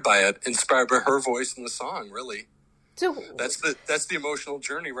inspired by it. Inspired by her voice in the song, really. So that's the emotional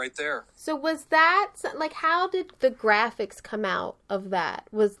journey right there. So was that, like, how did the graphics come out of that?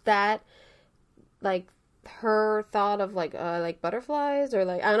 Was that, like, her thought of like butterflies, or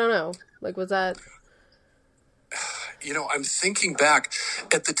like, I don't know, like, was that, I'm thinking back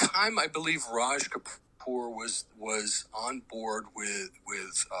at the time. I believe Raj Kapoor was on board with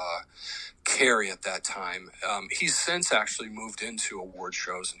Carrie at that time. He's since actually moved into award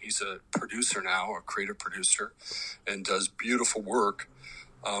shows, and he's a producer now, a creative producer, and does beautiful work.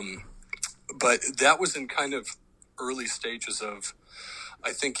 But that was in kind of early stages of,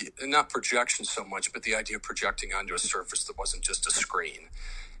 I think, not projection so much, but the idea of projecting onto a surface that wasn't just a screen.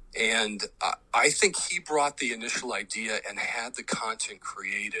 And I think he brought the initial idea and had the content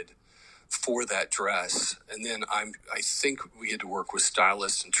created for that dress. And then I think we had to work with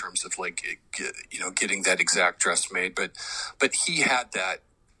stylists in terms of, like, getting that exact dress made. But he had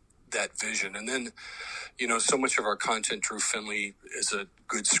that vision. And then, so much of our content, Drew Finley is a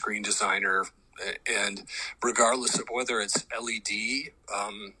good screen designer, and regardless of whether it's LED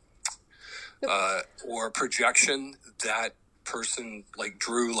or projection, that person like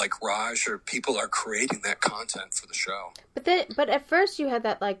Drew, like Raj, or people are creating that content for the show. But at first you had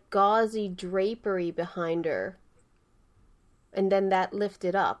that like gauzy drapery behind her, and then that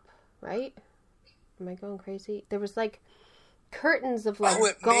lifted up, right? Am I going crazy? There was like curtains of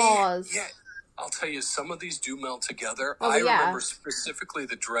like gauze. Yeah, I'll tell you, some of these do meld together. I remember specifically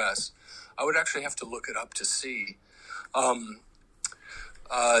the dress. I would actually have to look it up to see.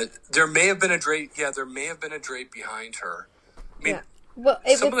 There may have been a drape. Yeah, there may have been a drape behind her. I mean,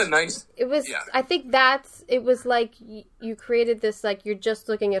 I think it was like you created this, like you're just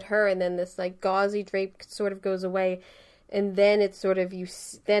looking at her, and then this like gauzy drape sort of goes away, and then it's sort of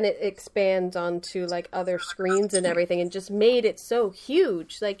then it expands onto like other screens and everything, and just made it so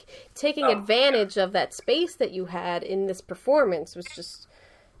huge. Like taking advantage of that space that you had in this performance was just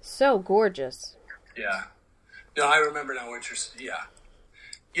so gorgeous. Yeah. No, I remember now what you're saying. Yeah.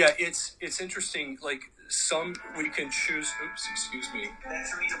 Yeah, it's interesting. Like some we can choose. Oops, excuse me.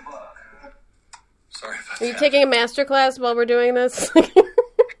 Let's read a book. Sorry about that. Are you taking a master class while we're doing this?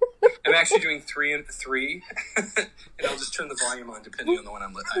 I'm actually doing 3 and 3, and I'll just turn the volume on depending on the one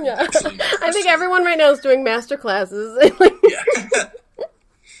I'm actually. I think everyone right now is doing master classes. Yeah.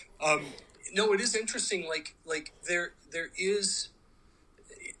 No, it is interesting. Like there is.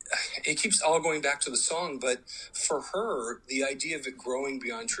 It keeps all going back to the song, but for her, the idea of it growing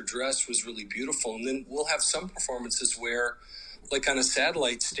beyond her dress was really beautiful. And then we'll have some performances where, like on a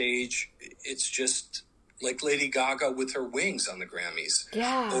satellite stage, it's just like Lady Gaga with her wings on the Grammys,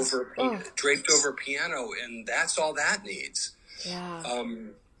 draped over a piano, and that's all that needs. Yeah.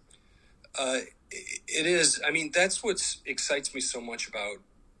 It is. I mean, that's what excites me so much about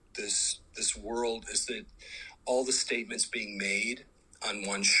this world, is that all the statements being made on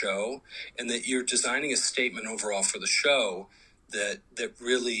one show, and that you're designing a statement overall for the show that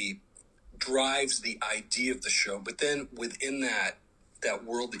really drives the idea of the show. But then within that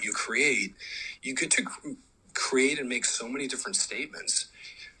world that you create, you get to create and make so many different statements.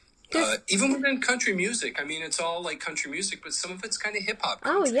 Even within country music, I mean, it's all like country music, but some of it's kind of hip hop.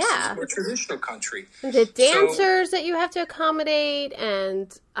 Oh yeah, more traditional country. The dancers that you have to accommodate,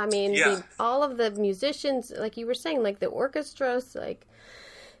 and I mean, all of the musicians, like you were saying, like the orchestras, like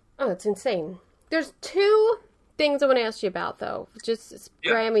it's insane. There's 2 things I want to ask you about, though, just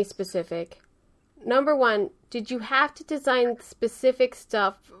Grammy specific. Number 1, did you have to design specific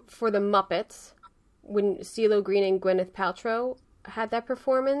stuff for the Muppets when CeeLo Green and Gwyneth Paltrow had that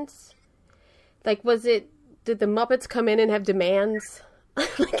performance? Like, did the Muppets come in and have demands?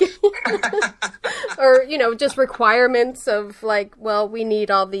 Or, just requirements of like, well, we need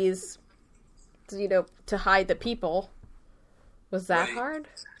all these, to hide the people. Was that hard?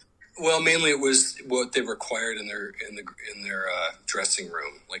 Well, mainly it was what they required in their dressing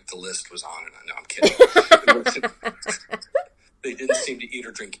room. Like the list was on and on. No, I'm kidding. They didn't seem to eat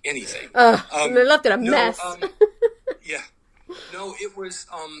or drink anything. And they left it a mess. Yeah. No, it was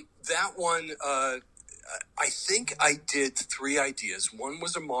that one. I think I did 3 ideas. One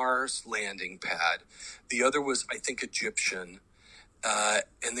was a Mars landing pad. The other was, I think, Egyptian.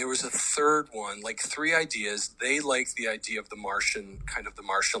 And there was a third one, like 3 ideas. They liked the idea of the Martian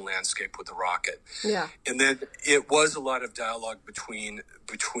landscape with the rocket. Yeah. And then it was a lot of dialogue between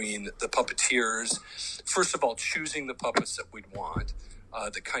the puppeteers. First of all, choosing the puppets that we'd want,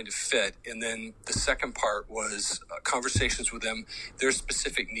 that kind of fit. And then the second part was conversations with them, their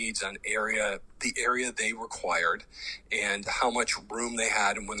specific needs on the area they required, and how much room they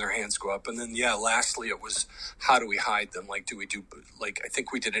had, and when their hands go up. And then, lastly, it was, how do we hide them? Like, do we do, like, I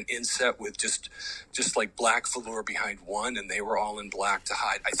think we did an inset with just like black velour behind one, and they were all in black to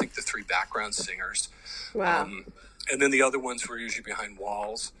hide, I think, the 3 background singers. Wow. And then the other ones were usually behind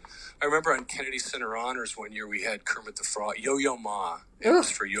walls. I remember on Kennedy Center Honors one year we had Kermit the Frog, Yo-Yo Ma. It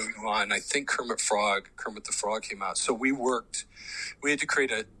was for Yo-Yo Ma, and I think Kermit the Frog came out. So we had to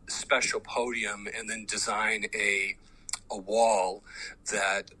create a special podium and then design a wall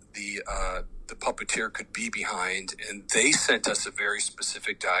that the puppeteer could be behind, and they sent us a very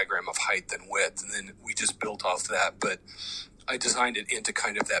specific diagram of height and width, and then we just built off that. But I designed it into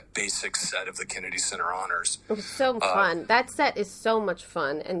kind of that basic set of the Kennedy Center Honors. It was so fun. That set is so much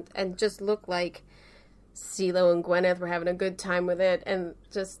fun, and just looked like CeeLo and Gwyneth were having a good time with it, and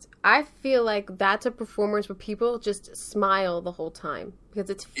just, I feel like that's a performance where people just smile the whole time, because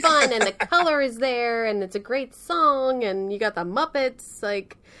it's fun, and the color is there, and it's a great song, and you got the Muppets,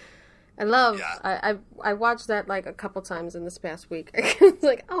 like, Yeah. I watched that like a couple times in this past week. It's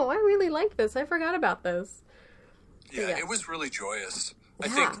like, oh, I really like this. I forgot about this. Yeah, it was really joyous. I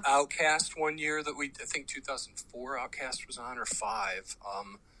Yeah. think Outcast one year I think 2004 Outcast was on, or 5.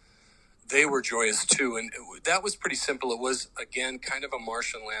 They were joyous too, and that was pretty simple. It was, again, kind of a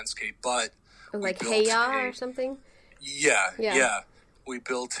Martian landscape, but Like Heya or something? Yeah. We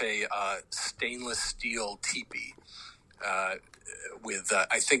built a stainless steel teepee with,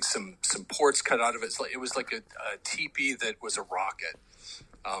 I think, some ports cut out of it. It was like a teepee that was a rocket.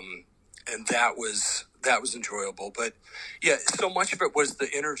 And that was enjoyable. But yeah, so much of it was the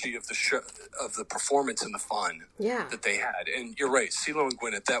energy of the show, of the performance and the fun that they had. And you're right, CeeLo and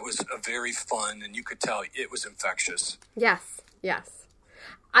Gwyneth, that was a very fun, and you could tell it was infectious. Yes.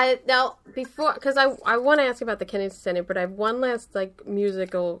 Because I want to ask about the Kennedy Center, but I have one last like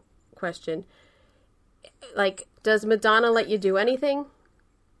musical question. Like, does Madonna let you do anything?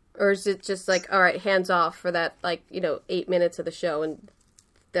 Or is it just like, all right, hands off for that, like, 8 minutes of the show, and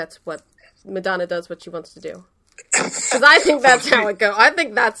that's what Madonna does what she wants to do? Because I think that's how it goes. I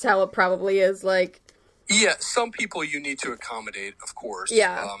think that's how it probably is. Like, yeah, some people you need to accommodate, of course.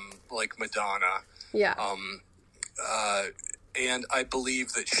 Yeah. Like Madonna. Yeah. And I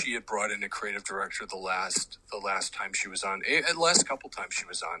believe that she had brought in a creative director the last time she was on, the last couple times she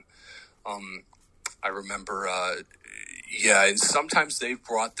was on. I remember, and sometimes they've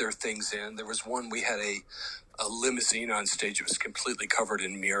brought their things in. There was one, we had a limousine on stage. It was completely covered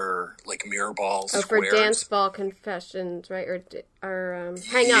in mirror ball squares. For Dance Ball Confessions, right? Or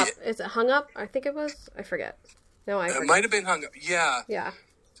Hang Up. Is it Hung Up? I think it was. I forget. No, I forget. It might have been Hung Up. Yeah. Yeah.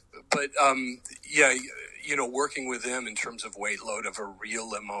 But, working with them in terms of weight load of a real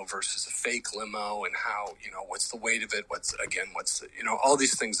limo versus a fake limo, and how, what's the weight of it? All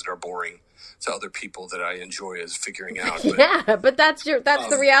these things that are boring to other people that I enjoy is figuring out. But, but that's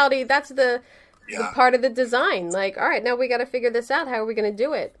the reality. That's the part of the design. Like, all right, now we got to figure this out. How are we going to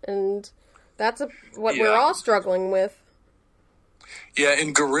do it? And that's what we're all struggling with. Yeah,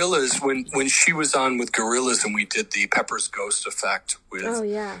 and Gorillaz, when she was on with Gorillaz and we did the Pepper's Ghost effect with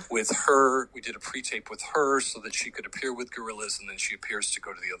her, we did a pre-tape with her so that she could appear with Gorillaz, and then she appears to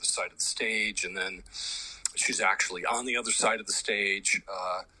go to the other side of the stage, and then she's actually on the other side of the stage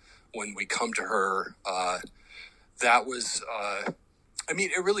when we come to her. That was,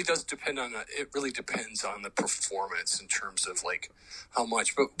 it really does depend on it really depends on the performance in terms of like how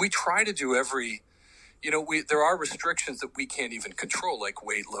much, but we try to do every. There are restrictions that we can't even control, like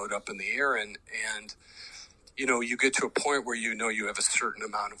weight load up in the air, and you get to a point where you have a certain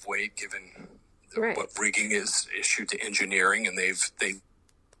amount of weight given what rigging is issued to engineering, and they've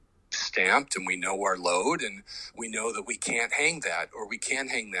stamped, and we know our load, and we know that we can't hang that, or we can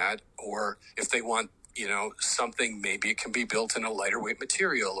hang that, or if they want something, maybe it can be built in a lighter weight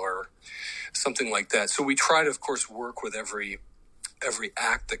material or something like that. So we try to, of course, work with every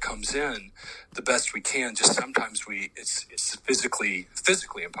act that comes in the best we can. Just sometimes it's physically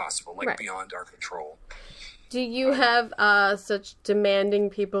impossible, beyond our control. Do you have such demanding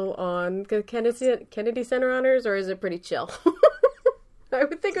people on the Kennedy Center honors, or is it pretty chill? I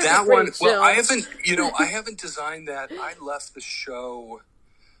would think it would be pretty chill. Well, I haven't designed that. I left the show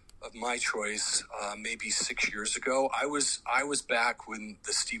of my choice maybe 6 years ago. I was back when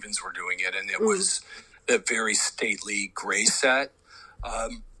the Stevens were doing it, and it was that very stately gray set.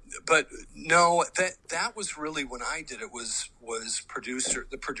 But no, that was really when I did it was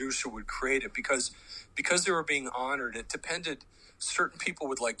the producer would create it because they were being honored. It depended. Certain people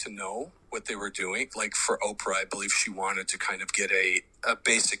would like to know what they were doing. Like for Oprah, I believe she wanted to kind of get a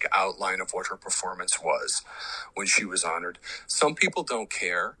basic outline of what her performance was when she was honored. Some people don't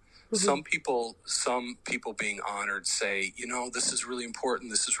care. Mm-hmm. Some people being honored say, this is really important.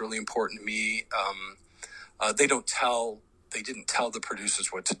 This is really important to me. They didn't tell the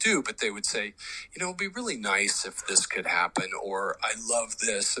producers what to do, but they would say, it'd be really nice if this could happen, or I love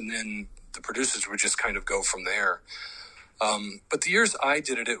this. And then the producers would just kind of go from there. But the years I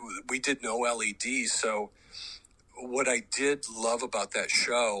did it, we did no LED. So what I did love about that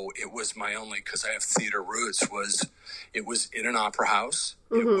show, it was my only, because I have theater roots, was it was in an opera house.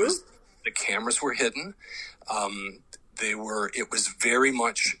 Mm-hmm. The cameras were hidden. It was very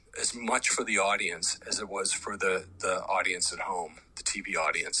much as much for the audience as it was for the audience at home, the TV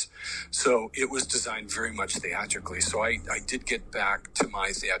audience. So it was designed very much theatrically. So I did get back to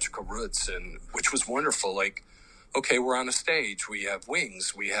my theatrical roots, and which was wonderful. Like, okay, we're on a stage. We have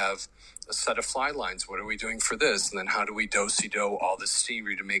wings. We have a set of fly lines. What are we doing for this? And then how do we do-si-do all this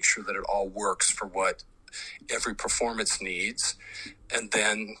scenery to make sure that it all works for what every performance needs? And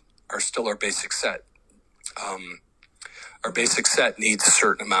then our basic set. our basic set needs a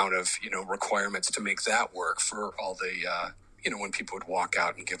certain amount of, requirements to make that work for all the, when people would walk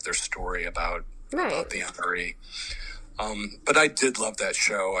out and give their story about the NRE. But I did love that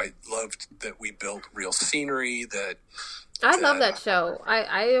show. I loved that we built real scenery. I love that show.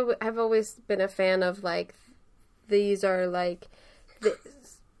 I have always been a fan of, like, these are like the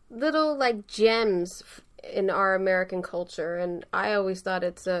little, like, gems in our American culture, and I always thought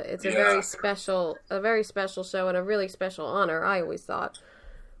it's a very special show and a really special honor. I always thought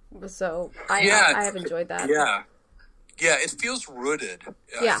so. I have enjoyed that. Yeah, it feels rooted.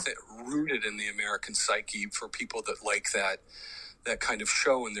 Rooted in the American psyche for people that like that kind of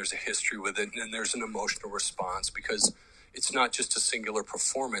show, and there's a history with it, and there's an emotional response because it's not just a singular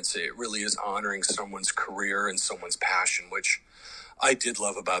performance. It really is honoring someone's career and someone's passion, which I did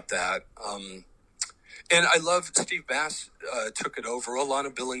love about that. And I love Steve Bass took it over.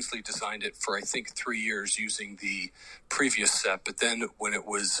 Alana Billingsley designed it for, I think, 3 years using the previous set. But then when it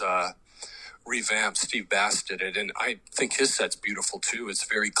was revamped, Steve Bass did it. And I think his set's beautiful, too. It's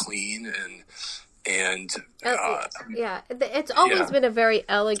very clean and it's always been a very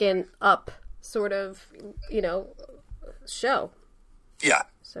elegant up sort of, show. Yeah.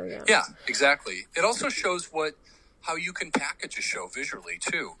 So, yeah. Yeah, exactly. It also shows how you can package a show visually,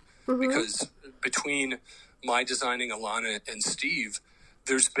 too. Mm-hmm. Because between my designing Alana and Steve,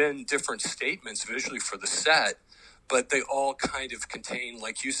 there's been different statements visually for the set, but they all kind of contain,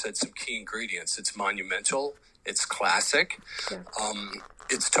 like you said, some key ingredients. It's monumental. It's classic. Yeah.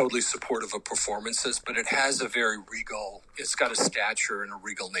 It's totally supportive of performances, but it has a very regal, it's got a stature and a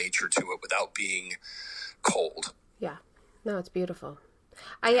regal nature to it without being cold. Yeah. No, it's beautiful.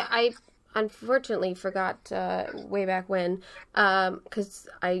 I unfortunately forgot way back when, because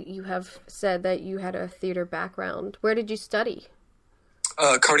you have said that you had a theater background. Where did you study?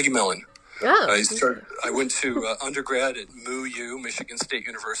 Carnegie Mellon. Oh, I went to undergrad at MU, Michigan State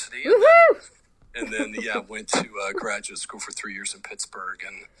University, and then went to graduate school for 3 years in Pittsburgh,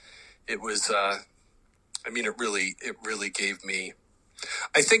 and it was, it really gave me.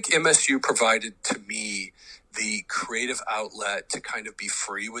 I think MSU provided to me the creative outlet to kind of be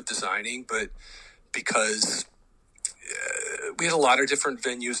free with designing, but because we had a lot of different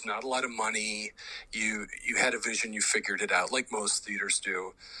venues, not a lot of money, you had a vision, you figured it out, like most theaters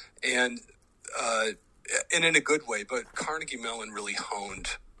do, and in a good way. But Carnegie Mellon really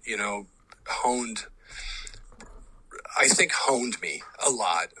honed me a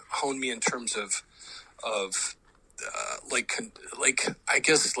lot, honed me in terms of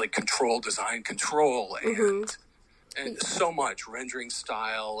control, design control, and so much rendering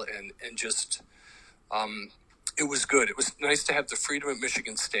style and just it was good. It was nice to have the freedom at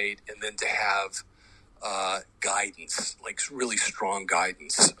Michigan State and then to have guidance, like really strong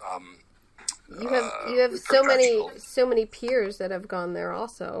guidance. You have so many peers that have gone there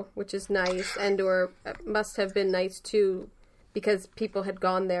also, which is nice, and or must have been nice too, because people had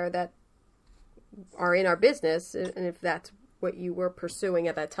gone there that are in our business, and if that's what you were pursuing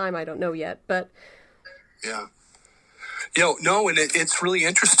at that time, I don't know yet, but yeah, and it's really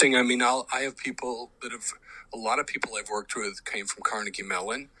interesting. I mean, I have people a lot of people I've worked with came from Carnegie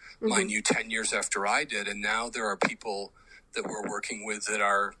Mellon. Mm-hmm. Mine knew 10 years after I did, and now there are people that we're working with that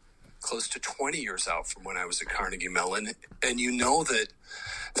are close to 20 years out from when I was at Carnegie Mellon, and that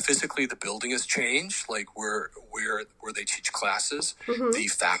physically the building has changed, like where they teach classes. Mm-hmm. The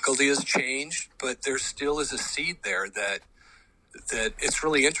faculty has changed, but there still is a seed there that it's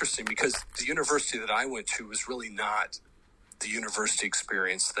really interesting, because the university that I went to was really not the university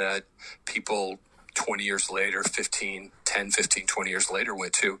experience that people 20 years later, 20 years later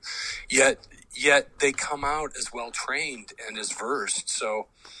went to. Yet they come out as well trained and as versed. So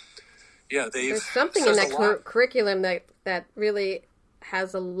yeah, there's something in that curriculum that really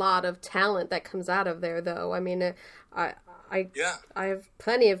has a lot of talent that comes out of there, though. I mean, I have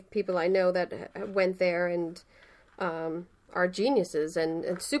plenty of people I know that went there and are geniuses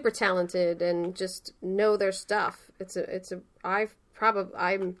and super talented and just know their stuff.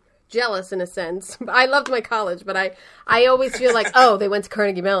 I'm jealous in a sense. I loved my college, but I always feel like, oh, they went to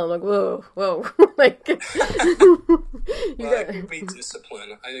Carnegie Mellon. I'm like, whoa. Like, it would be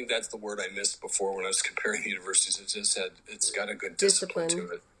discipline. I think that's the word I missed before when I was comparing universities. It just said it's got a good discipline to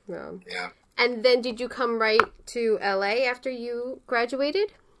it. Yeah. And then did you come right to LA after you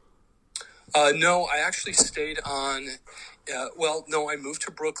graduated? No, I actually stayed on. I moved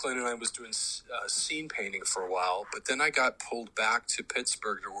to Brooklyn and I was doing scene painting for a while, but then I got pulled back to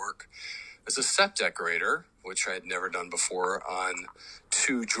Pittsburgh to work as a set decorator, which I had never done before, on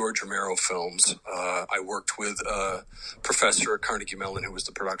 2 George Romero films. I worked with a professor at Carnegie Mellon who was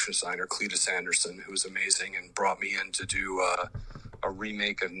the production designer, Cletus Anderson, who was amazing, and brought me in to do a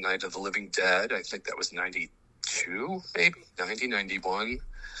remake of Night of the Living Dead. I think that was 92, maybe 91.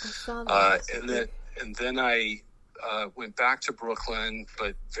 I saw that. And then I went back to Brooklyn,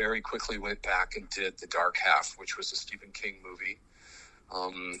 but very quickly went back and did The Dark Half, which was a Stephen King movie,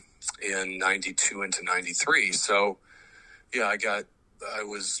 in 92 into 93. So, yeah, I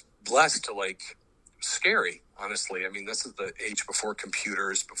was blessed to scary, honestly. I mean, this is the age before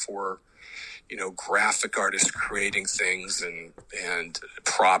computers, before, graphic artists creating things and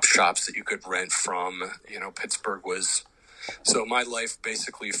prop shops that you could rent from. Pittsburgh was... So my life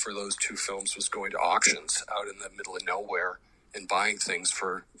basically for those 2 films was going to auctions out in the middle of nowhere and buying things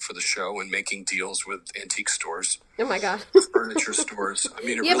for the show and making deals with antique stores. Oh my God. Furniture stores. I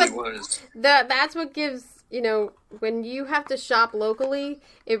mean, it really was. That's what gives, when you have to shop locally,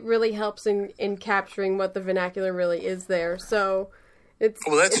 it really helps in capturing what the vernacular really is there. So it's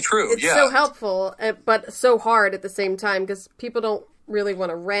true. It's yeah. so helpful, but so hard at the same time because people don't really want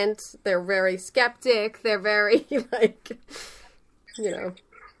to rent. They're very skeptic. They're very right. They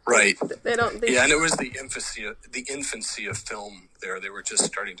don't. Yeah, and it was the infancy of film there. They were just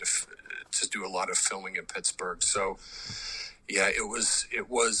starting to do a lot of filming in Pittsburgh. So, yeah, it was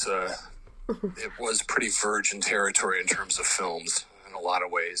pretty virgin territory in terms of films in a lot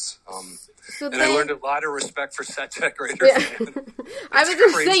of ways. I learned a lot of respect for set decorators. Yeah. I was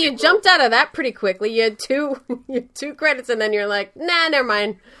going to say, you jumped out of that pretty quickly. You had two credits, and then you're like, nah, never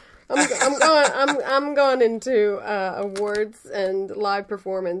mind. I'm going into awards and live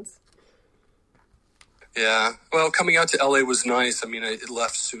performance. Yeah. Well, coming out to LA was nice. I mean, I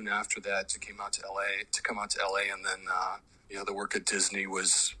left soon after that to come out to LA, and then the work at Disney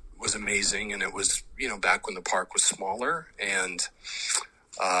was amazing, and it was back when the park was smaller, and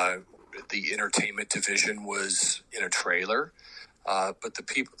the entertainment division was in a trailer, but the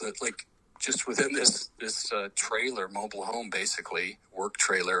people that just within this trailer, mobile home, basically work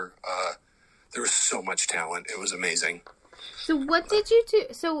trailer, there was so much talent. It was amazing. So what did you do?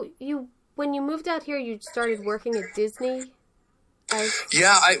 So when you moved out here, you started working at Disney?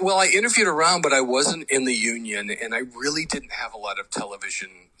 Yeah, I interviewed around, but I wasn't in the union, and I really didn't have a lot of television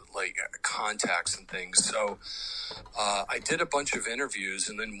contacts and things. So I did a bunch of interviews,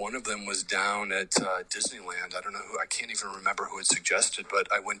 and then one of them was down at Disneyland. I don't know I can't even remember who had suggested,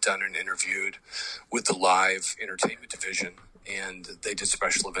 but I went down and interviewed with the live entertainment division, and they did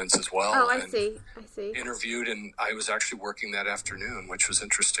special events as well. Oh, I see. Interviewed, and I was actually working that afternoon, which was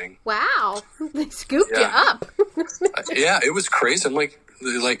interesting. Wow. They scooped you up. Yeah, it was crazy. I'm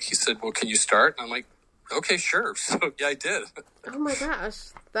he said, well, can you start? And I'm like, okay, sure. So, yeah, I did. Oh, my gosh.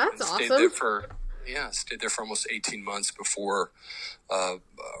 That's awesome. Stayed there for almost 18 months before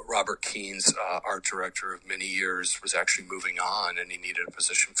Robert Keene's art director of many years was actually moving on, and he needed a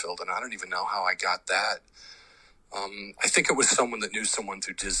position filled. And I don't even know how I got that. I think it was someone that knew someone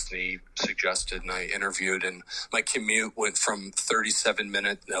through Disney suggested, and I interviewed, and my commute went from 37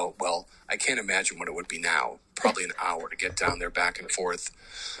 minutes. No, well, I can't imagine what it would be now. Probably an hour to get down there back and forth.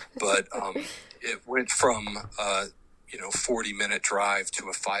 But it went from 40-minute drive to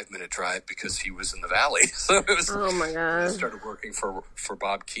a 5-minute drive because he was in the valley. So it was. Oh my God! I started working for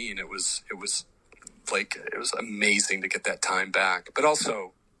Bob Keene. It was amazing to get that time back, but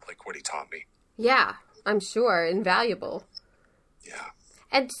also what he taught me. Yeah, I'm sure invaluable. Yeah.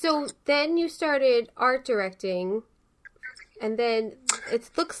 And so then you started art directing, and then it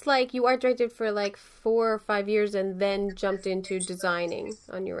looks like you art directed for 4 or 5 years, and then jumped into designing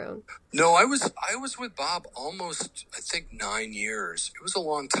on your own. No, I was with Bob almost, I think, 9 years. It was a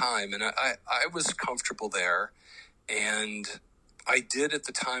long time, and I was comfortable there, and I did at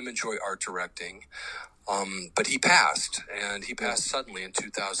the time enjoy art directing, but he passed suddenly in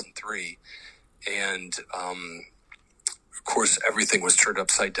 2003, and of course everything was turned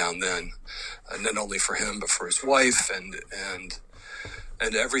upside down then, not only for him but for his wife and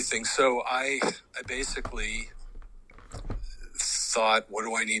everything. So I basically thought, what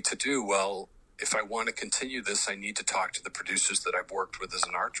do I need to do? Well, if I want to continue this, I need to talk to the producers that I've worked with as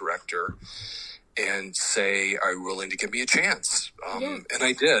an art director and say, are you willing to give me a chance? And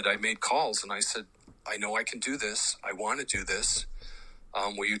I did. I made calls and I said, I know I can do this. I want to do this.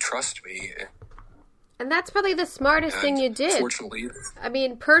 Will you trust me? And that's probably the smartest thing you did. Fortunately, I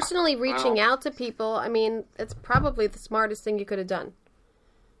mean, personally reaching out to people, I mean, it's probably the smartest thing you could have done.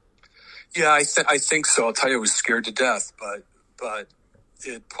 Yeah, I think so. I'll tell you, I was scared to death, but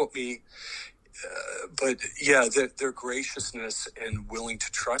it put me. But yeah, their graciousness and willing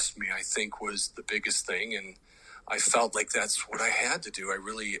to trust me, I think, was the biggest thing. And I felt like that's what I had to do. I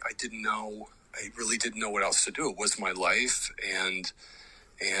really didn't know what else to do. It was my life, and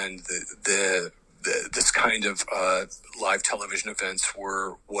this kind of live television events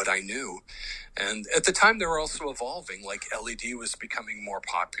were what I knew. And at the time, they were also evolving. Like LED was becoming more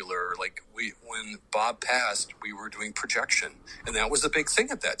popular. Like when Bob passed, we were doing projection, and that was a big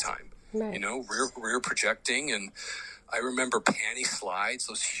thing at that time. Right. You know, rear projecting. And I remember panty slides,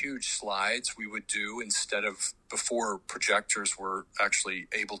 those huge slides we would do instead of before projectors were actually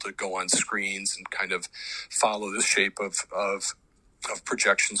able to go on screens and kind of follow the shape of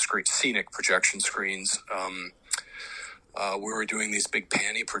projection screen, scenic projection screens. We were doing these big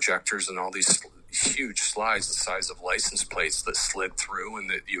panty projectors and all these huge slides the size of license plates that slid through, and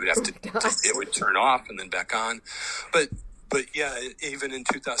that you would have to, it would turn off and then back on. But yeah, even in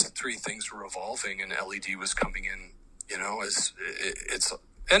 2003, things were evolving, and LED was coming in, you know,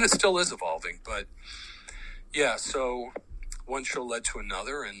 and it still is evolving. But yeah, so one show led to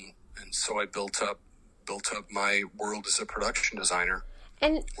another, and so I built up my world as a production designer,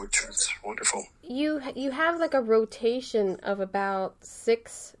 and which was wonderful. You have like a rotation of about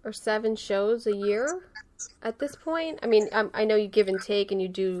 6 or 7 shows a year at this point. I mean, I know you give and take, and you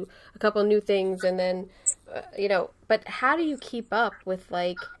do a couple new things, and then you know. But how do you keep up with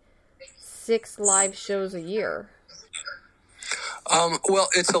like 6 live shows a year? Well,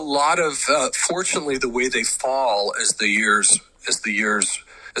 it's a lot of. Fortunately, the way they fall as the year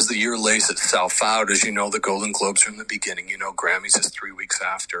lays itself out, as you know, the Golden Globes are in the beginning. You know, Grammys is 3 weeks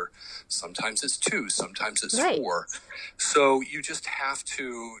after. Sometimes it's 2, sometimes it's 4. So you just have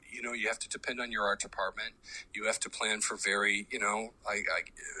to, you know, you have to depend on your art department. You have to plan for very, you know, I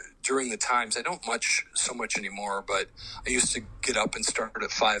during the times, I don't so much anymore, but I used to get up and start at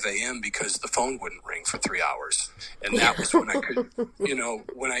 5 a.m. because the phone wouldn't ring for 3 hours. And that was when I could, you know,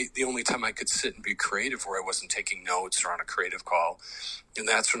 the only time I could sit and be creative, where I wasn't taking notes or on a creative call. And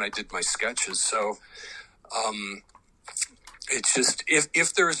that's when I did my sketches. So, it's just,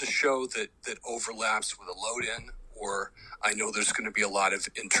 if there is a show that overlaps with a load in, or I know there's going to be a lot of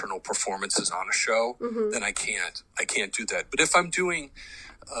internal performances on a show, then I can't do that. But if I'm doing,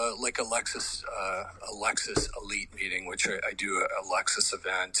 like a Lexus Elite meeting, which I do a Lexus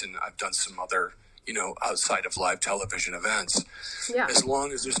event, and I've done some other, you know, outside of live television events. Yeah. As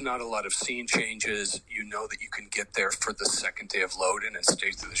long as there's not a lot of scene changes, you know that you can get there for the second day of load-in and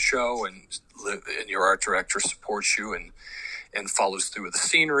stay through the show, and your art director supports you and follows through with the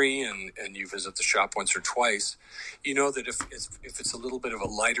scenery, and you visit the shop once or twice. You know that if it's a little bit of a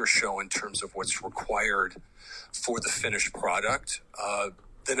lighter show in terms of what's required for the finished product,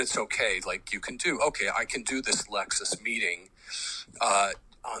 then it's okay. Like, you can do, okay, I can do this Lexus meeting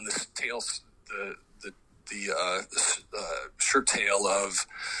on the tails, the shirt tail of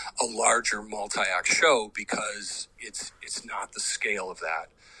a larger multi-act show, because it's not the scale of that.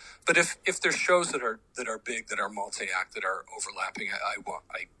 But if there's shows that are big, that are multi-act, that are overlapping,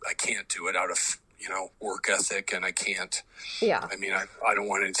 I can't do it out of, you know, work ethic, and I can't. Yeah. I mean, I don't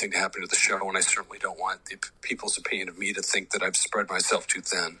want anything to happen to the show, and I certainly don't want the people's opinion of me to think that I've spread myself too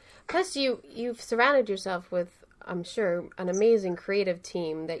thin. Plus, you've surrounded yourself with, I'm sure, an amazing creative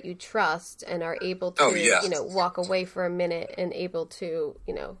team that you trust and are able to, you know, walk away for a minute and able to,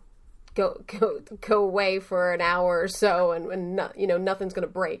 you know, go away for an hour or so, and not, you know, nothing's going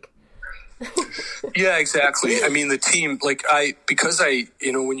to break. Yeah, exactly. I mean, the team, like because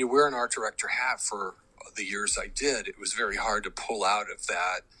you know, when you wear an art director hat for the years I did, it was very hard to pull out of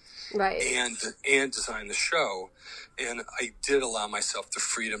that, right, and design the show. And I did allow myself the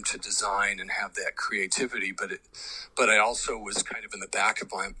freedom to design and have that creativity, but I also was kind of in the back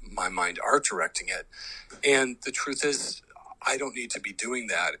of my mind art directing it. And the truth is, I don't need to be doing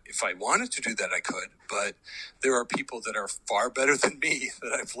that. If I wanted to do that, I could. But there are people that are far better than me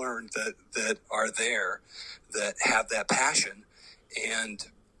that I've learned that are there, that have that passion and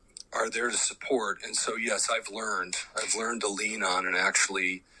are there to support. And so, yes, I've learned to lean on, and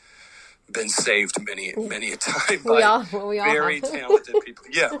actually been saved many a time by very talented people.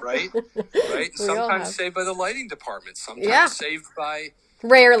 Yeah, right. And sometimes saved by the lighting department. Sometimes saved by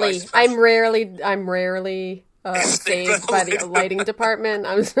rarely. I'm rarely saved by the lighting department.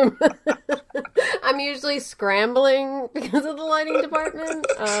 I'm usually scrambling because of the lighting department.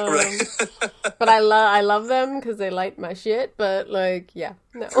 Right. But I love them because they light my shit. But like, yeah,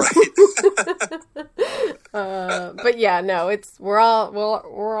 no. Right. But yeah, no. We're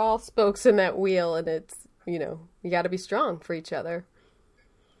all spokes in that wheel, and it's, you know, you got to be strong for each other.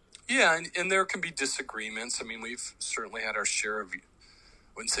 Yeah, and there can be disagreements. I mean, we've certainly had our share of, I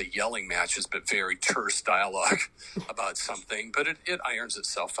wouldn't say yelling matches, but very terse dialogue about something. But it irons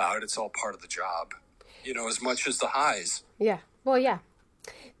itself out. It's all part of the job. as much as the highs. Yeah. Well, yeah.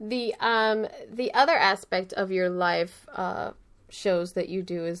 The other aspect of your live shows that you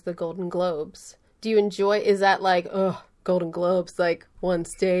do is the Golden Globes. Do you enjoy? Is that like, oh, Golden Globes, like one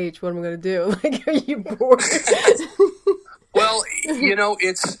stage? What am I going to do? Like, are you bored? Well,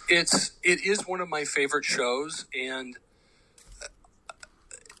 it is one of my favorite shows, and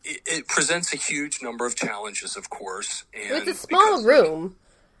it presents a huge number of challenges, of course. And it's a small room.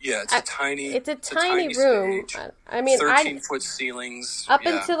 Yeah, it's a tiny room. Stage, I mean, 13-foot ceilings.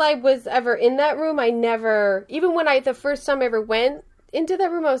 Until I was ever in that room, I never, even when the first time I ever went into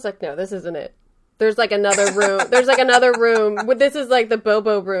that room, I was like, no, this isn't it. There's like another room. There's like another room. This is like the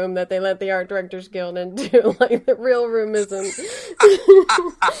Bobo room that they let the Art Directors Guild into. Like, the real room isn't.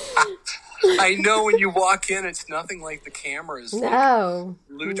 I know, when you walk in, it's nothing like the cameras. No.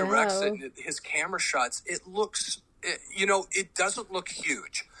 Lou directs it, his camera shots. It looks, it doesn't look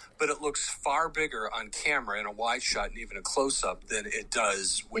huge, but it looks far bigger on camera in a wide shot and even a close-up than it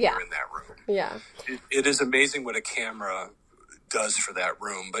does when you're in that room. Yeah. It is amazing what a camera does for that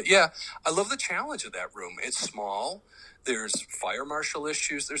room. But yeah, I love the challenge of that room. It's small. There's fire marshal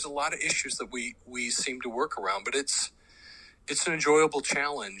issues. There's a lot of issues that we seem to work around, but it's an enjoyable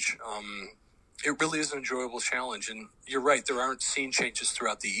challenge. It really is an enjoyable challenge. And you're right, there aren't scene changes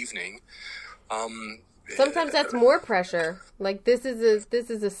throughout the evening. Sometimes that's more pressure. Like, this is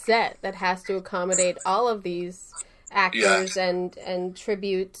a set that has to accommodate all of these actors and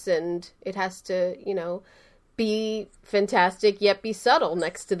tributes, and it has to, be fantastic yet be subtle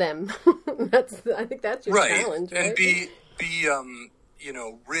next to them. I think that's your challenge, right? And be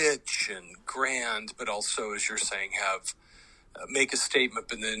rich and grand, but also, as you're saying, have make a statement,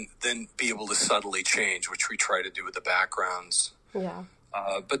 but then be able to subtly change, which we try to do with the backgrounds. Yeah.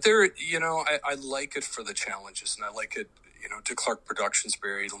 But there, I like it for the challenges, and I like it, to Clark Productions.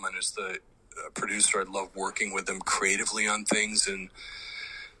 Barry Edelman is the producer. I love working with him creatively on things, and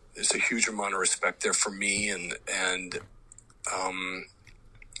there's a huge amount of respect there for me, and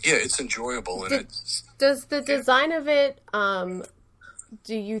it's enjoyable. And does the design of it,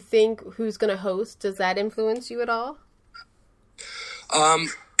 do you think who's going to host, does that influence you at all?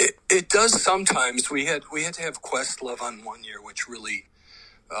 It does sometimes. We had to have Questlove on one year, which really,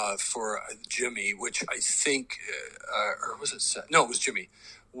 for Jimmy, which I think, or was it Seth? No, it was Jimmy,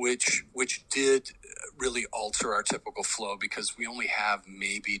 which did really alter our typical flow, because we only have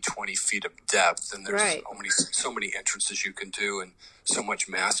maybe 20 feet of depth, and there's so many entrances you can do and so much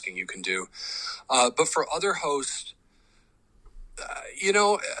masking you can do. But for other hosts,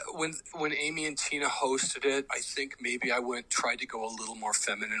 when Amy and Tina hosted it, I think maybe I tried to go a little more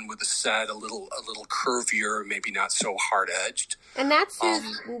feminine with the set, a little curvier, maybe not so hard edged. And that's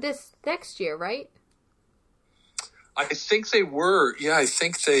this next year, right? I think they were. Yeah, I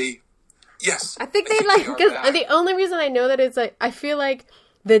think they. Yes, I think because the only reason I know that is I feel like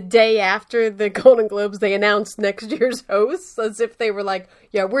the day after the Golden Globes, they announced next year's hosts as if they were like,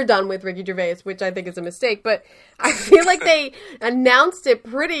 yeah, we're done with Ricky Gervais, which I think is a mistake. But I feel like they announced it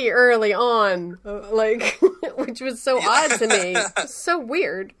pretty early on, which was so odd to me. It's so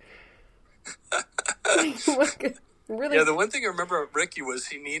weird. Really? Yeah, the one thing I remember about Ricky was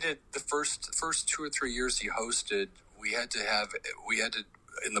he needed the first 2 or 3 years he hosted, we had to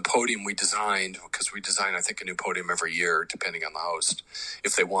in the podium we designed, because we design, I think, a new podium every year, depending on the host,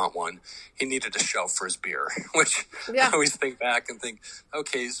 if they want one. He needed a shelf for his beer, which I always think back and think,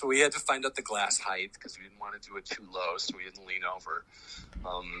 okay, so we had to find out the glass height, because we didn't want to do it too low, so we didn't lean over.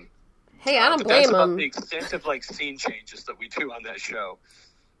 Hey, I don't blame him. That's about the extent of scene changes that we do on that show.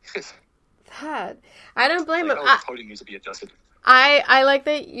 God, I don't blame him. The podium needs to be adjusted. I like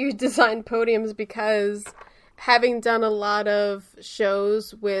that you designed podiums, because having done a lot of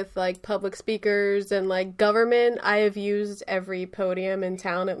shows with public speakers and government, I have used every podium in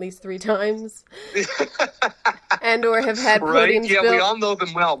town at least 3 times. And or have had podiums built. We all know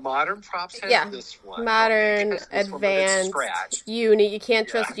them well. Modern Props has this one. Modern, advanced, Uni. You can't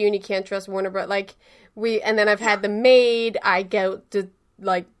trust Uni, can't trust Warner Bros. And then I've had them made. I go to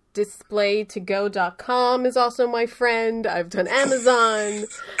displaytogo.com is also my friend. I've done Amazon.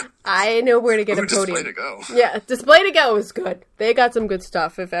 I know where to get a podium. Display to Go. Yeah, Display to Go is good. They got some good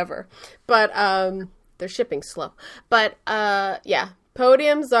stuff, if ever. But their shipping's slow. But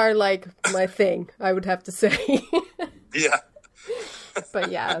podiums are my thing, I would have to say. Yeah.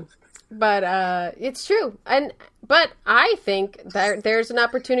 But it's true. But I think that there's an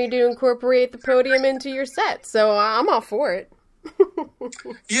opportunity to incorporate the podium into your set. So I'm all for it.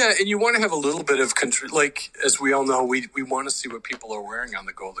 Yeah, and you want to have a little bit of control. Like, as we all know, we want to see what people are wearing on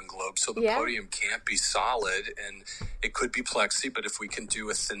the Golden Globe. So the podium can't be solid, and it could be plexi, but if we can do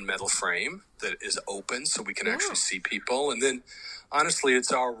a thin metal frame that is open so we can actually see people. And then, honestly,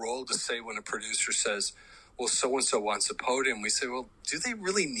 it's our role to say when a producer says, well, so-and-so wants a podium, we say, well, do they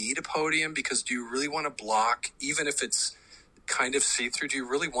really need a podium? Because do you really want to block, even if it's kind of see-through, do you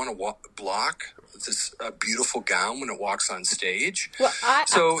really want to block this beautiful gown when it walks on stage? Well,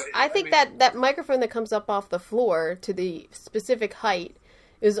 I think that microphone that comes up off the floor to the specific height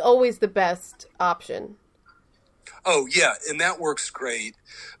is always the best option. Oh, yeah, and that works great.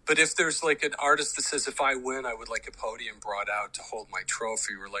 But if there's like an artist that says, if I win, I would like a podium brought out to hold my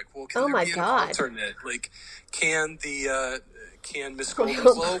trophy, we're like, well, can there be an alternate? Like, can Miss Golden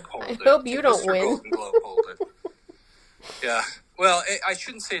Globe hold it? I hope you don't Mr. win. Golden Globe hold it? Yeah. Well, I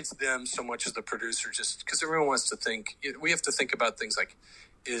shouldn't say it's them so much as the producer, just because everyone wants to think. We have to think about things like,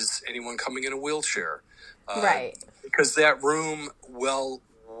 is anyone coming in a wheelchair? Right. Because that room,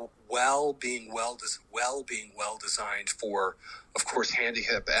 being well designed for, of course,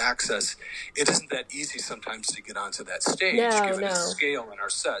 handicap access, it isn't that easy sometimes to get onto that stage, given the scale in our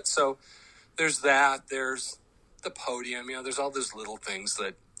set. So there's that. There's the podium. There's all those little things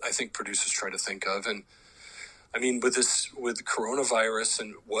that I think producers try to think of. And I mean, with coronavirus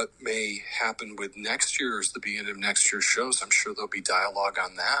and what may happen with the beginning of next year's shows, I'm sure there'll be dialogue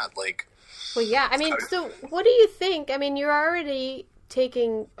on that. Like, well, yeah. I mean, so what do you think? I mean, you're already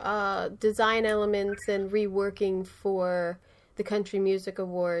taking design elements and reworking for the Country Music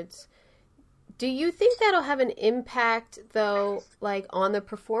Awards. Do you think that'll have an impact, though, like on the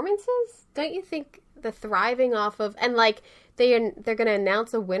performances? Don't you think the thriving off of, and like they're going to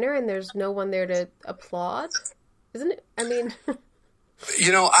announce a winner and there's no one there to applaud? Isn't it? I mean,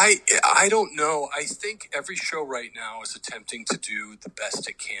 I don't know. I think every show right now is attempting to do the best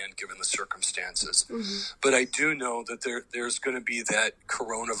it can given the circumstances. Mm-hmm. But I do know that there's going to be that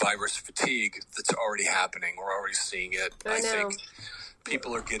coronavirus fatigue that's already happening. We're already seeing it. I think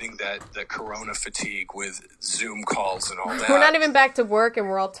people are getting that corona fatigue with Zoom calls and all that. We're not even back to work and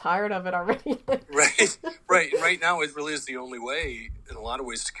we're all tired of it already. Right. And right now it really is the only way in a lot of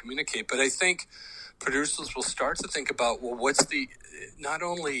ways to communicate. But I think producers will start to think about, well, what is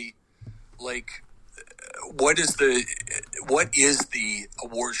the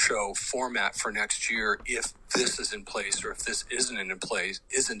award show format for next year if this is in place or if this isn't in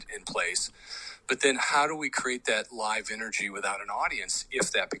place. But then how do we create that live energy without an audience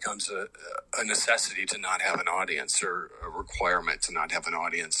if that becomes a necessity to not have an audience or a requirement to not have an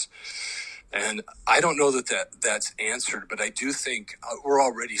audience? And I don't know that's answered, but I do think we're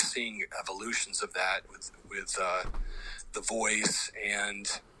already seeing evolutions of that with The Voice,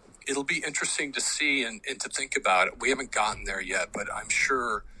 and it'll be interesting to see and to think about it. We haven't gotten there yet, but I'm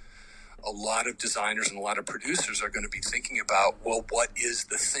sure a lot of designers and a lot of producers are going to be thinking about, well, what is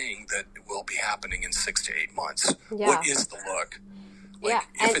the thing that will be happening in 6 to 8 months? Yeah. What is the look?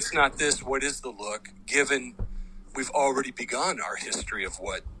 If it's not this, what is the look? Given we've already begun our history of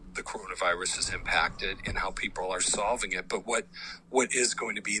what the coronavirus has impacted and how people are solving it, but what is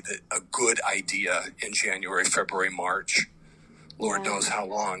going to be a good idea in January, February, March? Lord knows how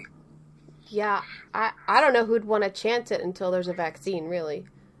long. Yeah, I don't know who'd want to chance it until there's a vaccine, really.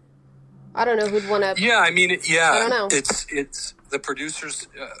 I don't know who'd want to... Yeah, I mean, I don't know. It's the producers...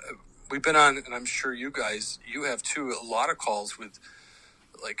 we've been on, and I'm sure you have too, a lot of calls with...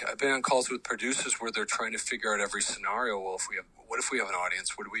 Like, I've been on calls with producers where they're trying to figure out every scenario. Well, what if we have an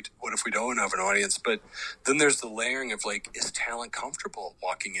audience? What if we don't have an audience? But then there's the layering of, like, is talent comfortable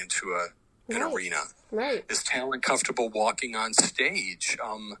walking into an arena? Right. Is talent comfortable walking on stage?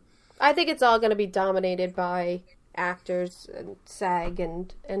 I think it's all going to be dominated by actors and SAG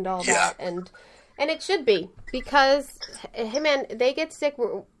and all that. And it should be, because, hey man, they get sick.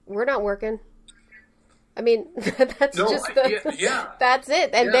 We're not working. I mean, that's it.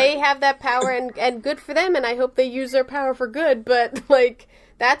 And they have that power, and good for them, and I hope they use their power for good, but, like,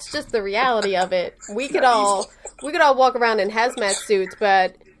 that's just the reality of it. We could all walk around in hazmat suits,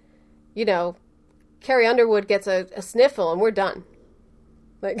 but, Carrie Underwood gets a sniffle, and we're done.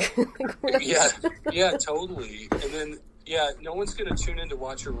 Like, yeah, totally. And then, no one's going to tune in to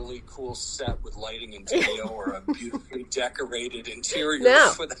watch a really cool set with lighting and video or a beautifully decorated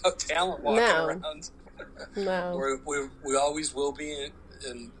interior without talent walking around. No. We always will be,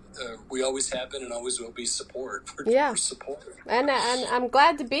 and we always have been and always will be support. For support. And I'm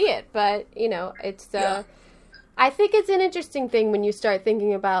glad to be it, but, it's... I think it's an interesting thing when you start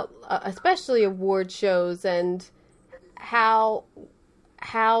thinking about, especially award shows, and how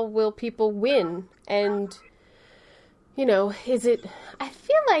will people win? And, is it, I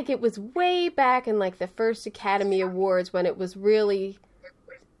feel like it was way back in like the first Academy Awards when it was really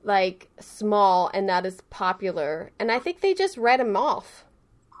like small and not as popular. And I think they just read him off.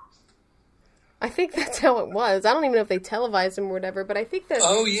 I think that's how it was. I don't even know if they televised him or whatever, but I think that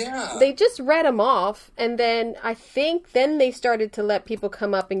they just read him off. And then I think then they started to let people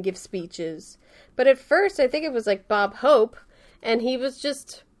come up and give speeches. But at first, I think it was like Bob Hope, and he was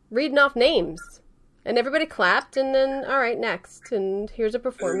just reading off names. And everybody clapped, and then, all right, next. And here's a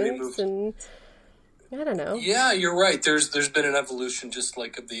performance, and I don't know. Yeah, you're right. There's been an evolution just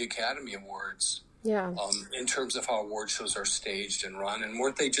like of the Academy Awards. Yeah. In terms of how award shows are staged and run. And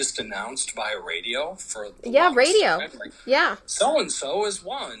weren't they just announced via radio for radio. Time? Like, yeah. So-and-so has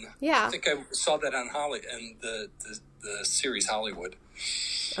won. Yeah. I think I saw that on the series Hollywood.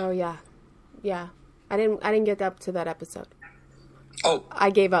 Oh, yeah. Yeah. I didn't get up to that episode. Oh.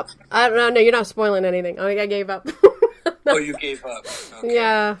 I gave up. I don't know. You're not spoiling anything. I gave up. Oh, you gave up. Okay.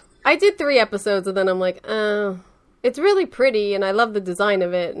 Yeah. I did 3 episodes, and then I'm like, it's really pretty, and I love the design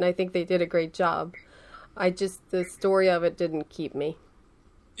of it, and I think they did a great job. The story of it didn't keep me.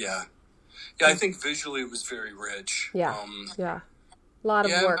 Yeah. Yeah, I think visually it was very rich. Yeah, yeah. A lot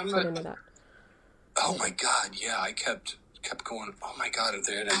of work put into that. Oh, my God, yeah. I kept going, oh, my God, are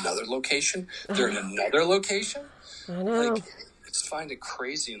they in another location? They're in another location? I know. Like, I just find it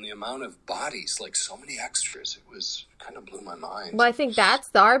crazy in the amount of bodies, like so many extras. It was kind of blew my mind. Well, I think that's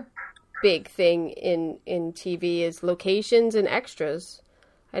our big thing in TV is locations and extras.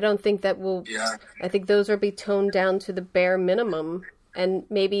 I don't think that will... Yeah. I think those will be toned down to the bare minimum. And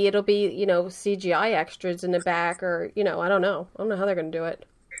maybe it'll be, CGI extras in the back or, I don't know. I don't know how they're going to do it.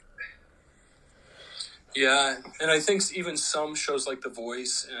 Yeah, and I think even some shows like The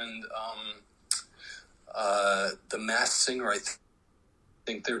Voice and The Masked Singer, I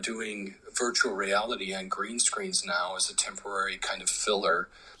think they're doing virtual reality and green screens now as a temporary kind of filler.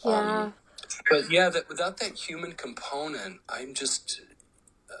 Yeah. But yeah, without that human component, I'm just,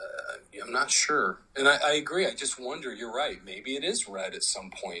 I'm not sure. And I agree. I just wonder, you're right. Maybe it is red at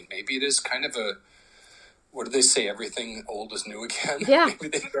some point. Maybe it is kind of what do they say? Everything old is new again. Yeah. Maybe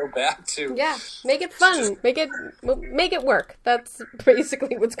they go back to. Yeah. Make it fun. Make it work. That's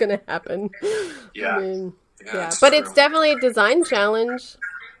basically what's going to happen. Yeah. I mean, yeah. But it's definitely a design challenge.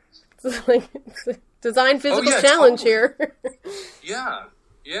 It's like a design physical challenge totally. Here. Yeah.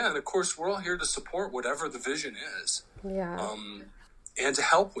 Yeah. And of course, we're all here to support whatever the vision is. Yeah. And to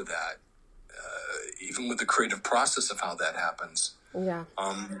help with that, even with the creative process of how that happens. Yeah.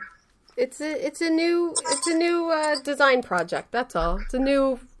 It's a new design project. That's all. It's a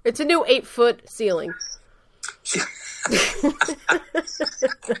new 8-foot ceiling.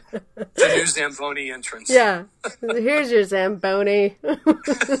 The new Zamboni entrance. Yeah. Here's your Zamboni.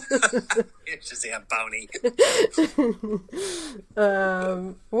 Here's your Zamboni.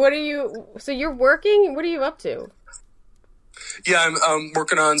 So you're working? What are you up to? Yeah, I'm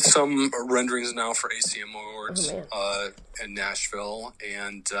working on some renderings now for ACM Awards in Nashville.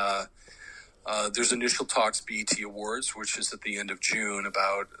 And there's initial talks, BET Awards, which is at the end of June,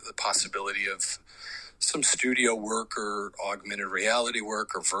 about the possibility of some studio work or augmented reality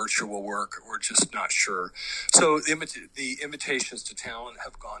work or virtual work. We're just not sure. So the invitations to talent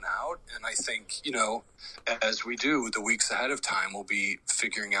have gone out. And I think, as we do the weeks ahead of time, we'll be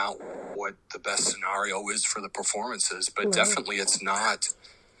figuring out what the best scenario is for the performances. But definitely it's not,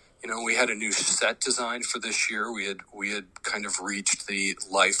 we had a new set design for this year. We had kind of reached the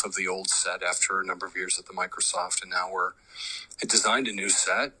life of the old set after a number of years at the Microsoft. And now had designed a new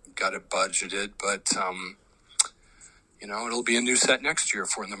set, got it budgeted, but, it'll be a new set next year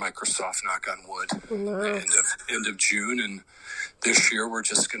if we're in the Microsoft, knock on wood, end of June. And this year we're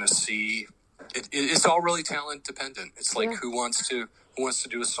just going to see, it's all really talent dependent. It's like who wants to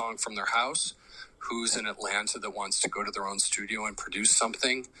do a song from their house, who's in Atlanta that wants to go to their own studio and produce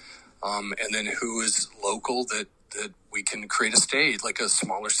something, and then who is local that we can create a stage, like a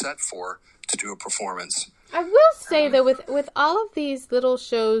smaller set to do a performance. I will say that with all of these little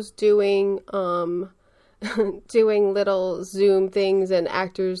shows doing doing little Zoom things and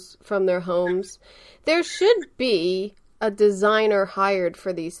actors from their homes, there should be a designer hired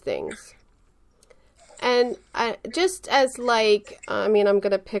for these things. And just as I'm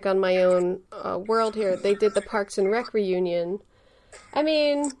going to pick on my own world here. They did the Parks and Rec reunion. I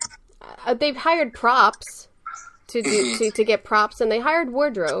mean, they've hired props to get props, and they hired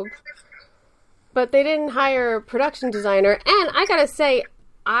wardrobe. But they didn't hire a production designer. And I gotta say,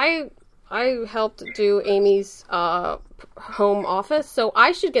 I helped do Amy's home office, so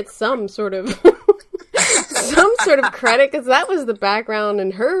I should get some sort of credit, because that was the background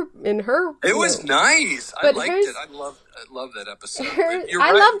in her. It was nice. I liked it. I loved love that episode.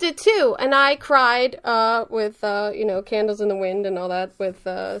 I loved it too, and I cried with Candles in the Wind and all that with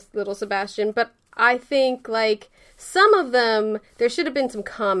little Sebastian. But I think like some of them, there should have been some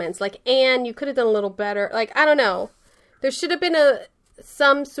comments. Like, Anne, you could have done a little better. Like, I don't know, there should have been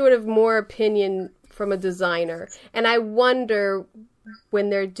some sort of more opinion from a designer. And I wonder when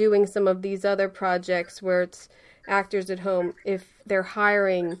they're doing some of these other projects where it's actors at home, if they're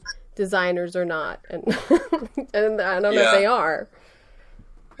hiring designers or not, and and I don't know if they are.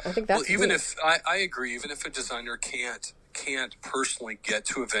 I think that's even if I agree, even if a designer can't personally get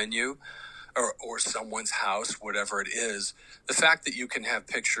to a venue or someone's house, whatever it is, the fact that you can have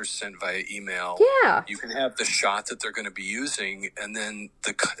pictures sent via email, you can have the shot that they're going to be using, and then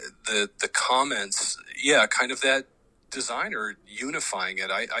the comments, kind of that designer unifying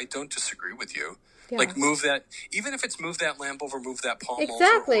it. I don't disagree with you. Yeah. Like move that, even if it's move that lamp over, move that palm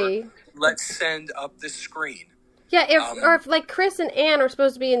over. Let's send up this screen. Yeah, if like Chris and Anne are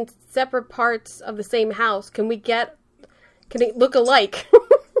supposed to be in separate parts of the same house, can they look alike?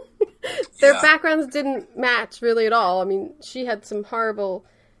 Their backgrounds didn't match really at all. I mean, she had some horrible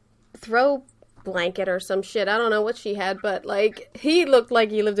throw blanket or some shit. I don't know what she had, but like he looked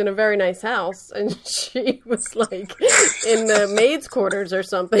like he lived in a very nice house, and she was like in the maid's quarters or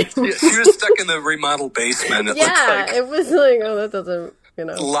something. She was stuck in the remodeled basement. It was like, oh, that doesn't,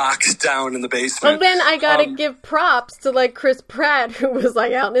 locked down in the basement. And then I gotta give props to like Chris Pratt, who was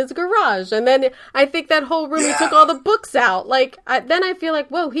like out in his garage, and then I think that whole room he took all the books out. Like then I feel like,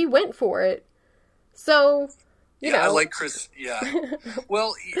 whoa, he went for it. So. I like Chris. Yeah.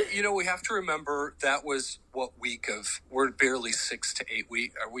 Well, we have to remember that was what week of, we're barely 6 to 8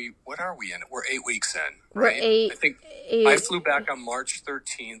 weeks. What are we in? We're 8 weeks in, right? We're 8. I think I flew back on March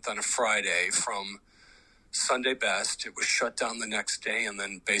 13th on a Friday from Sunday Best. It was shut down the next day. And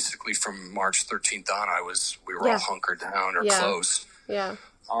then basically from March 13th on, we were all hunkered down or close. Yeah.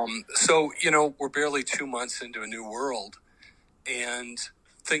 So, we're barely 2 months into a new world, and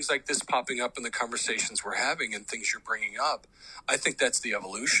things like this popping up in the conversations we're having and things you're bringing up, I think that's the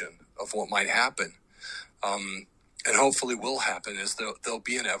evolution of what might happen. And hopefully will happen is there'll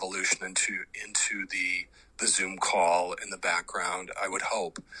be an evolution into the Zoom call in the background, I would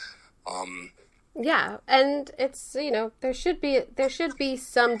hope. And it's, there should be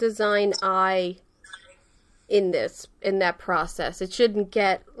some design eye in that process. It shouldn't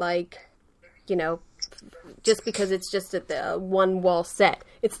get like, just because it's just at the one wall set.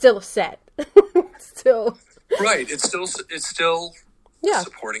 It's still a set. It's still right. It's still a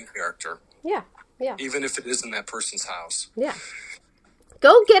supporting character. Yeah. Even if it is in that person's house. Yeah.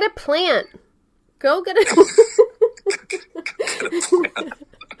 Go get a plant. Go get a plant.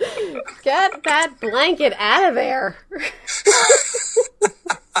 Get that blanket out of there.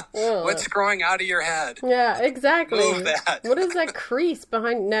 What's growing out of your head? Yeah, exactly. Move that. What is that crease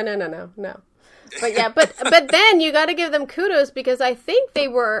behind? No. But then you got to give them kudos, because I think they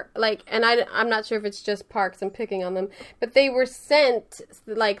were like, and I'm not sure if it's just Parks, I'm picking on them, but they were sent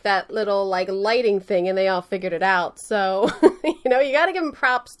like that little like lighting thing, and they all figured it out. So you got to give them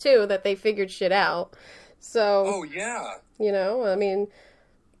props too that they figured shit out. So I mean,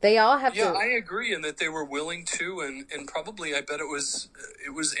 they all have to. Yeah, I agree, and that they were willing to, and probably I bet it was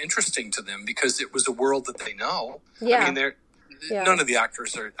interesting to them because it was a world that they know. Yeah. I mean, none of the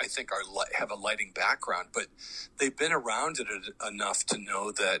actors have a lighting background, but they've been around it enough to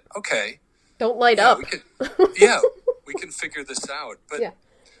know that, okay, don't light up. We can figure this out. But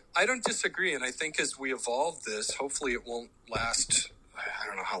I don't disagree, and I think as we evolve this, hopefully it won't last. I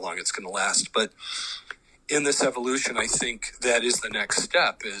don't know how long it's going to last, but in this evolution, I think that is the next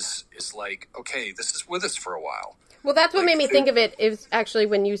step. Is like, okay, this is with us for a while. Well, that's what made me think of it. Is actually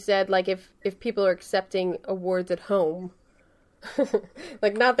when you said like if people are accepting awards at home.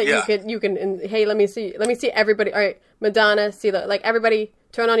 Like, not that you can hey, let me see everybody. All right, Madonna, see like everybody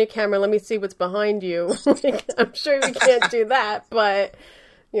turn on your camera, let me see what's behind you. Like, I'm sure we can't do that, but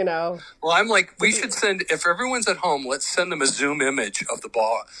Well, I'm like, we should send, if everyone's at home, let's send them a Zoom image of a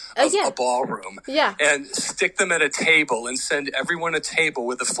ballroom, and stick them at a table and send everyone a table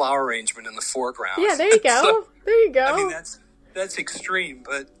with a flower arrangement in the foreground. Yeah, there you go. So, there you go. I mean, that's extreme,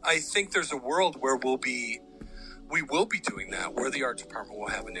 but I think there's a world where we will be doing that, where the art department will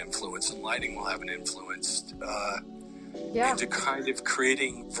have an influence and lighting will have an influence into kind of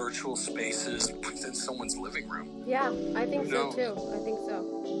creating virtual spaces within someone's living room. Yeah, I think so too. I think so.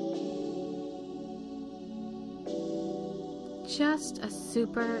 Just a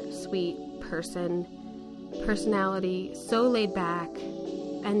super sweet personality, so laid back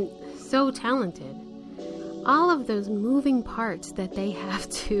and so talented. All of those moving parts that they have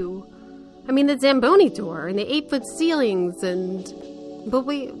to... I mean, the Zamboni door and the 8-foot ceilings, but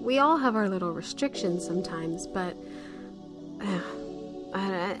we all have our little restrictions sometimes. But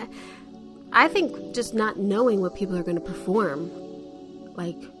I think just not knowing what people are going to perform,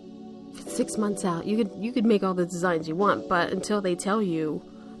 like 6 months out, you could make all the designs you want, but until they tell you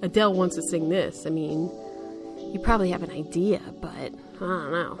Adele wants to sing this, I mean, you probably have an idea, but I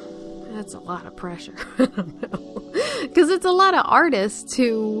don't know. That's a lot of pressure. I don't know. Because it's a lot of artists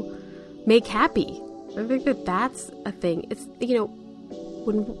to make happy. I think that's a thing. It's,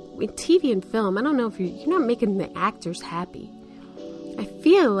 when in TV and film, I don't know if you're not making the actors happy. I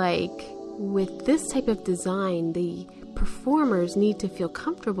feel like with this type of design, the performers need to feel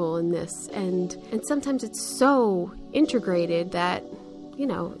comfortable in this, and sometimes it's so integrated that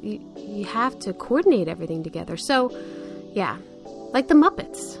you have to coordinate everything together. So yeah, like the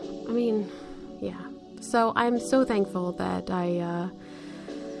Muppets. I mean, yeah. So I'm so thankful that I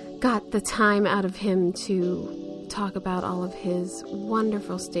got the time out of him to talk about all of his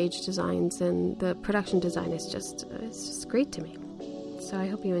wonderful stage designs, and the production design is it's just great to me. So I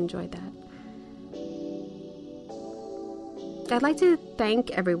hope you enjoyed that. I'd like to thank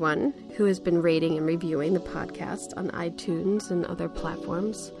everyone who has been rating and reviewing the podcast on iTunes and other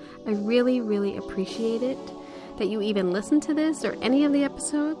platforms. I really, really appreciate it that you even listen to this or any of the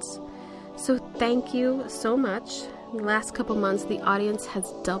episodes. So thank you so much. In the last couple months, the audience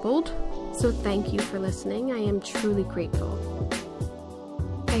has doubled. So thank you for listening. I am truly grateful.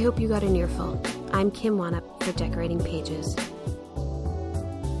 I hope you got an earful. I'm Kim Wanup for Decorating Pages.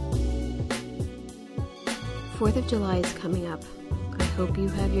 4th of July is coming up. I hope you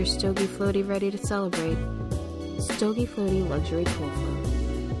have your Stogie Floaty ready to celebrate. Stogie Floaty Luxury Pool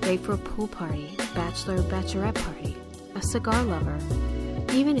Float. Great for a pool party, bachelor or bachelorette party, a cigar lover,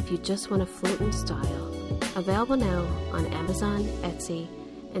 even if you just want to float in style. Available now on Amazon, Etsy,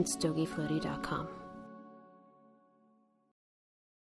 and StogieFloaty.com.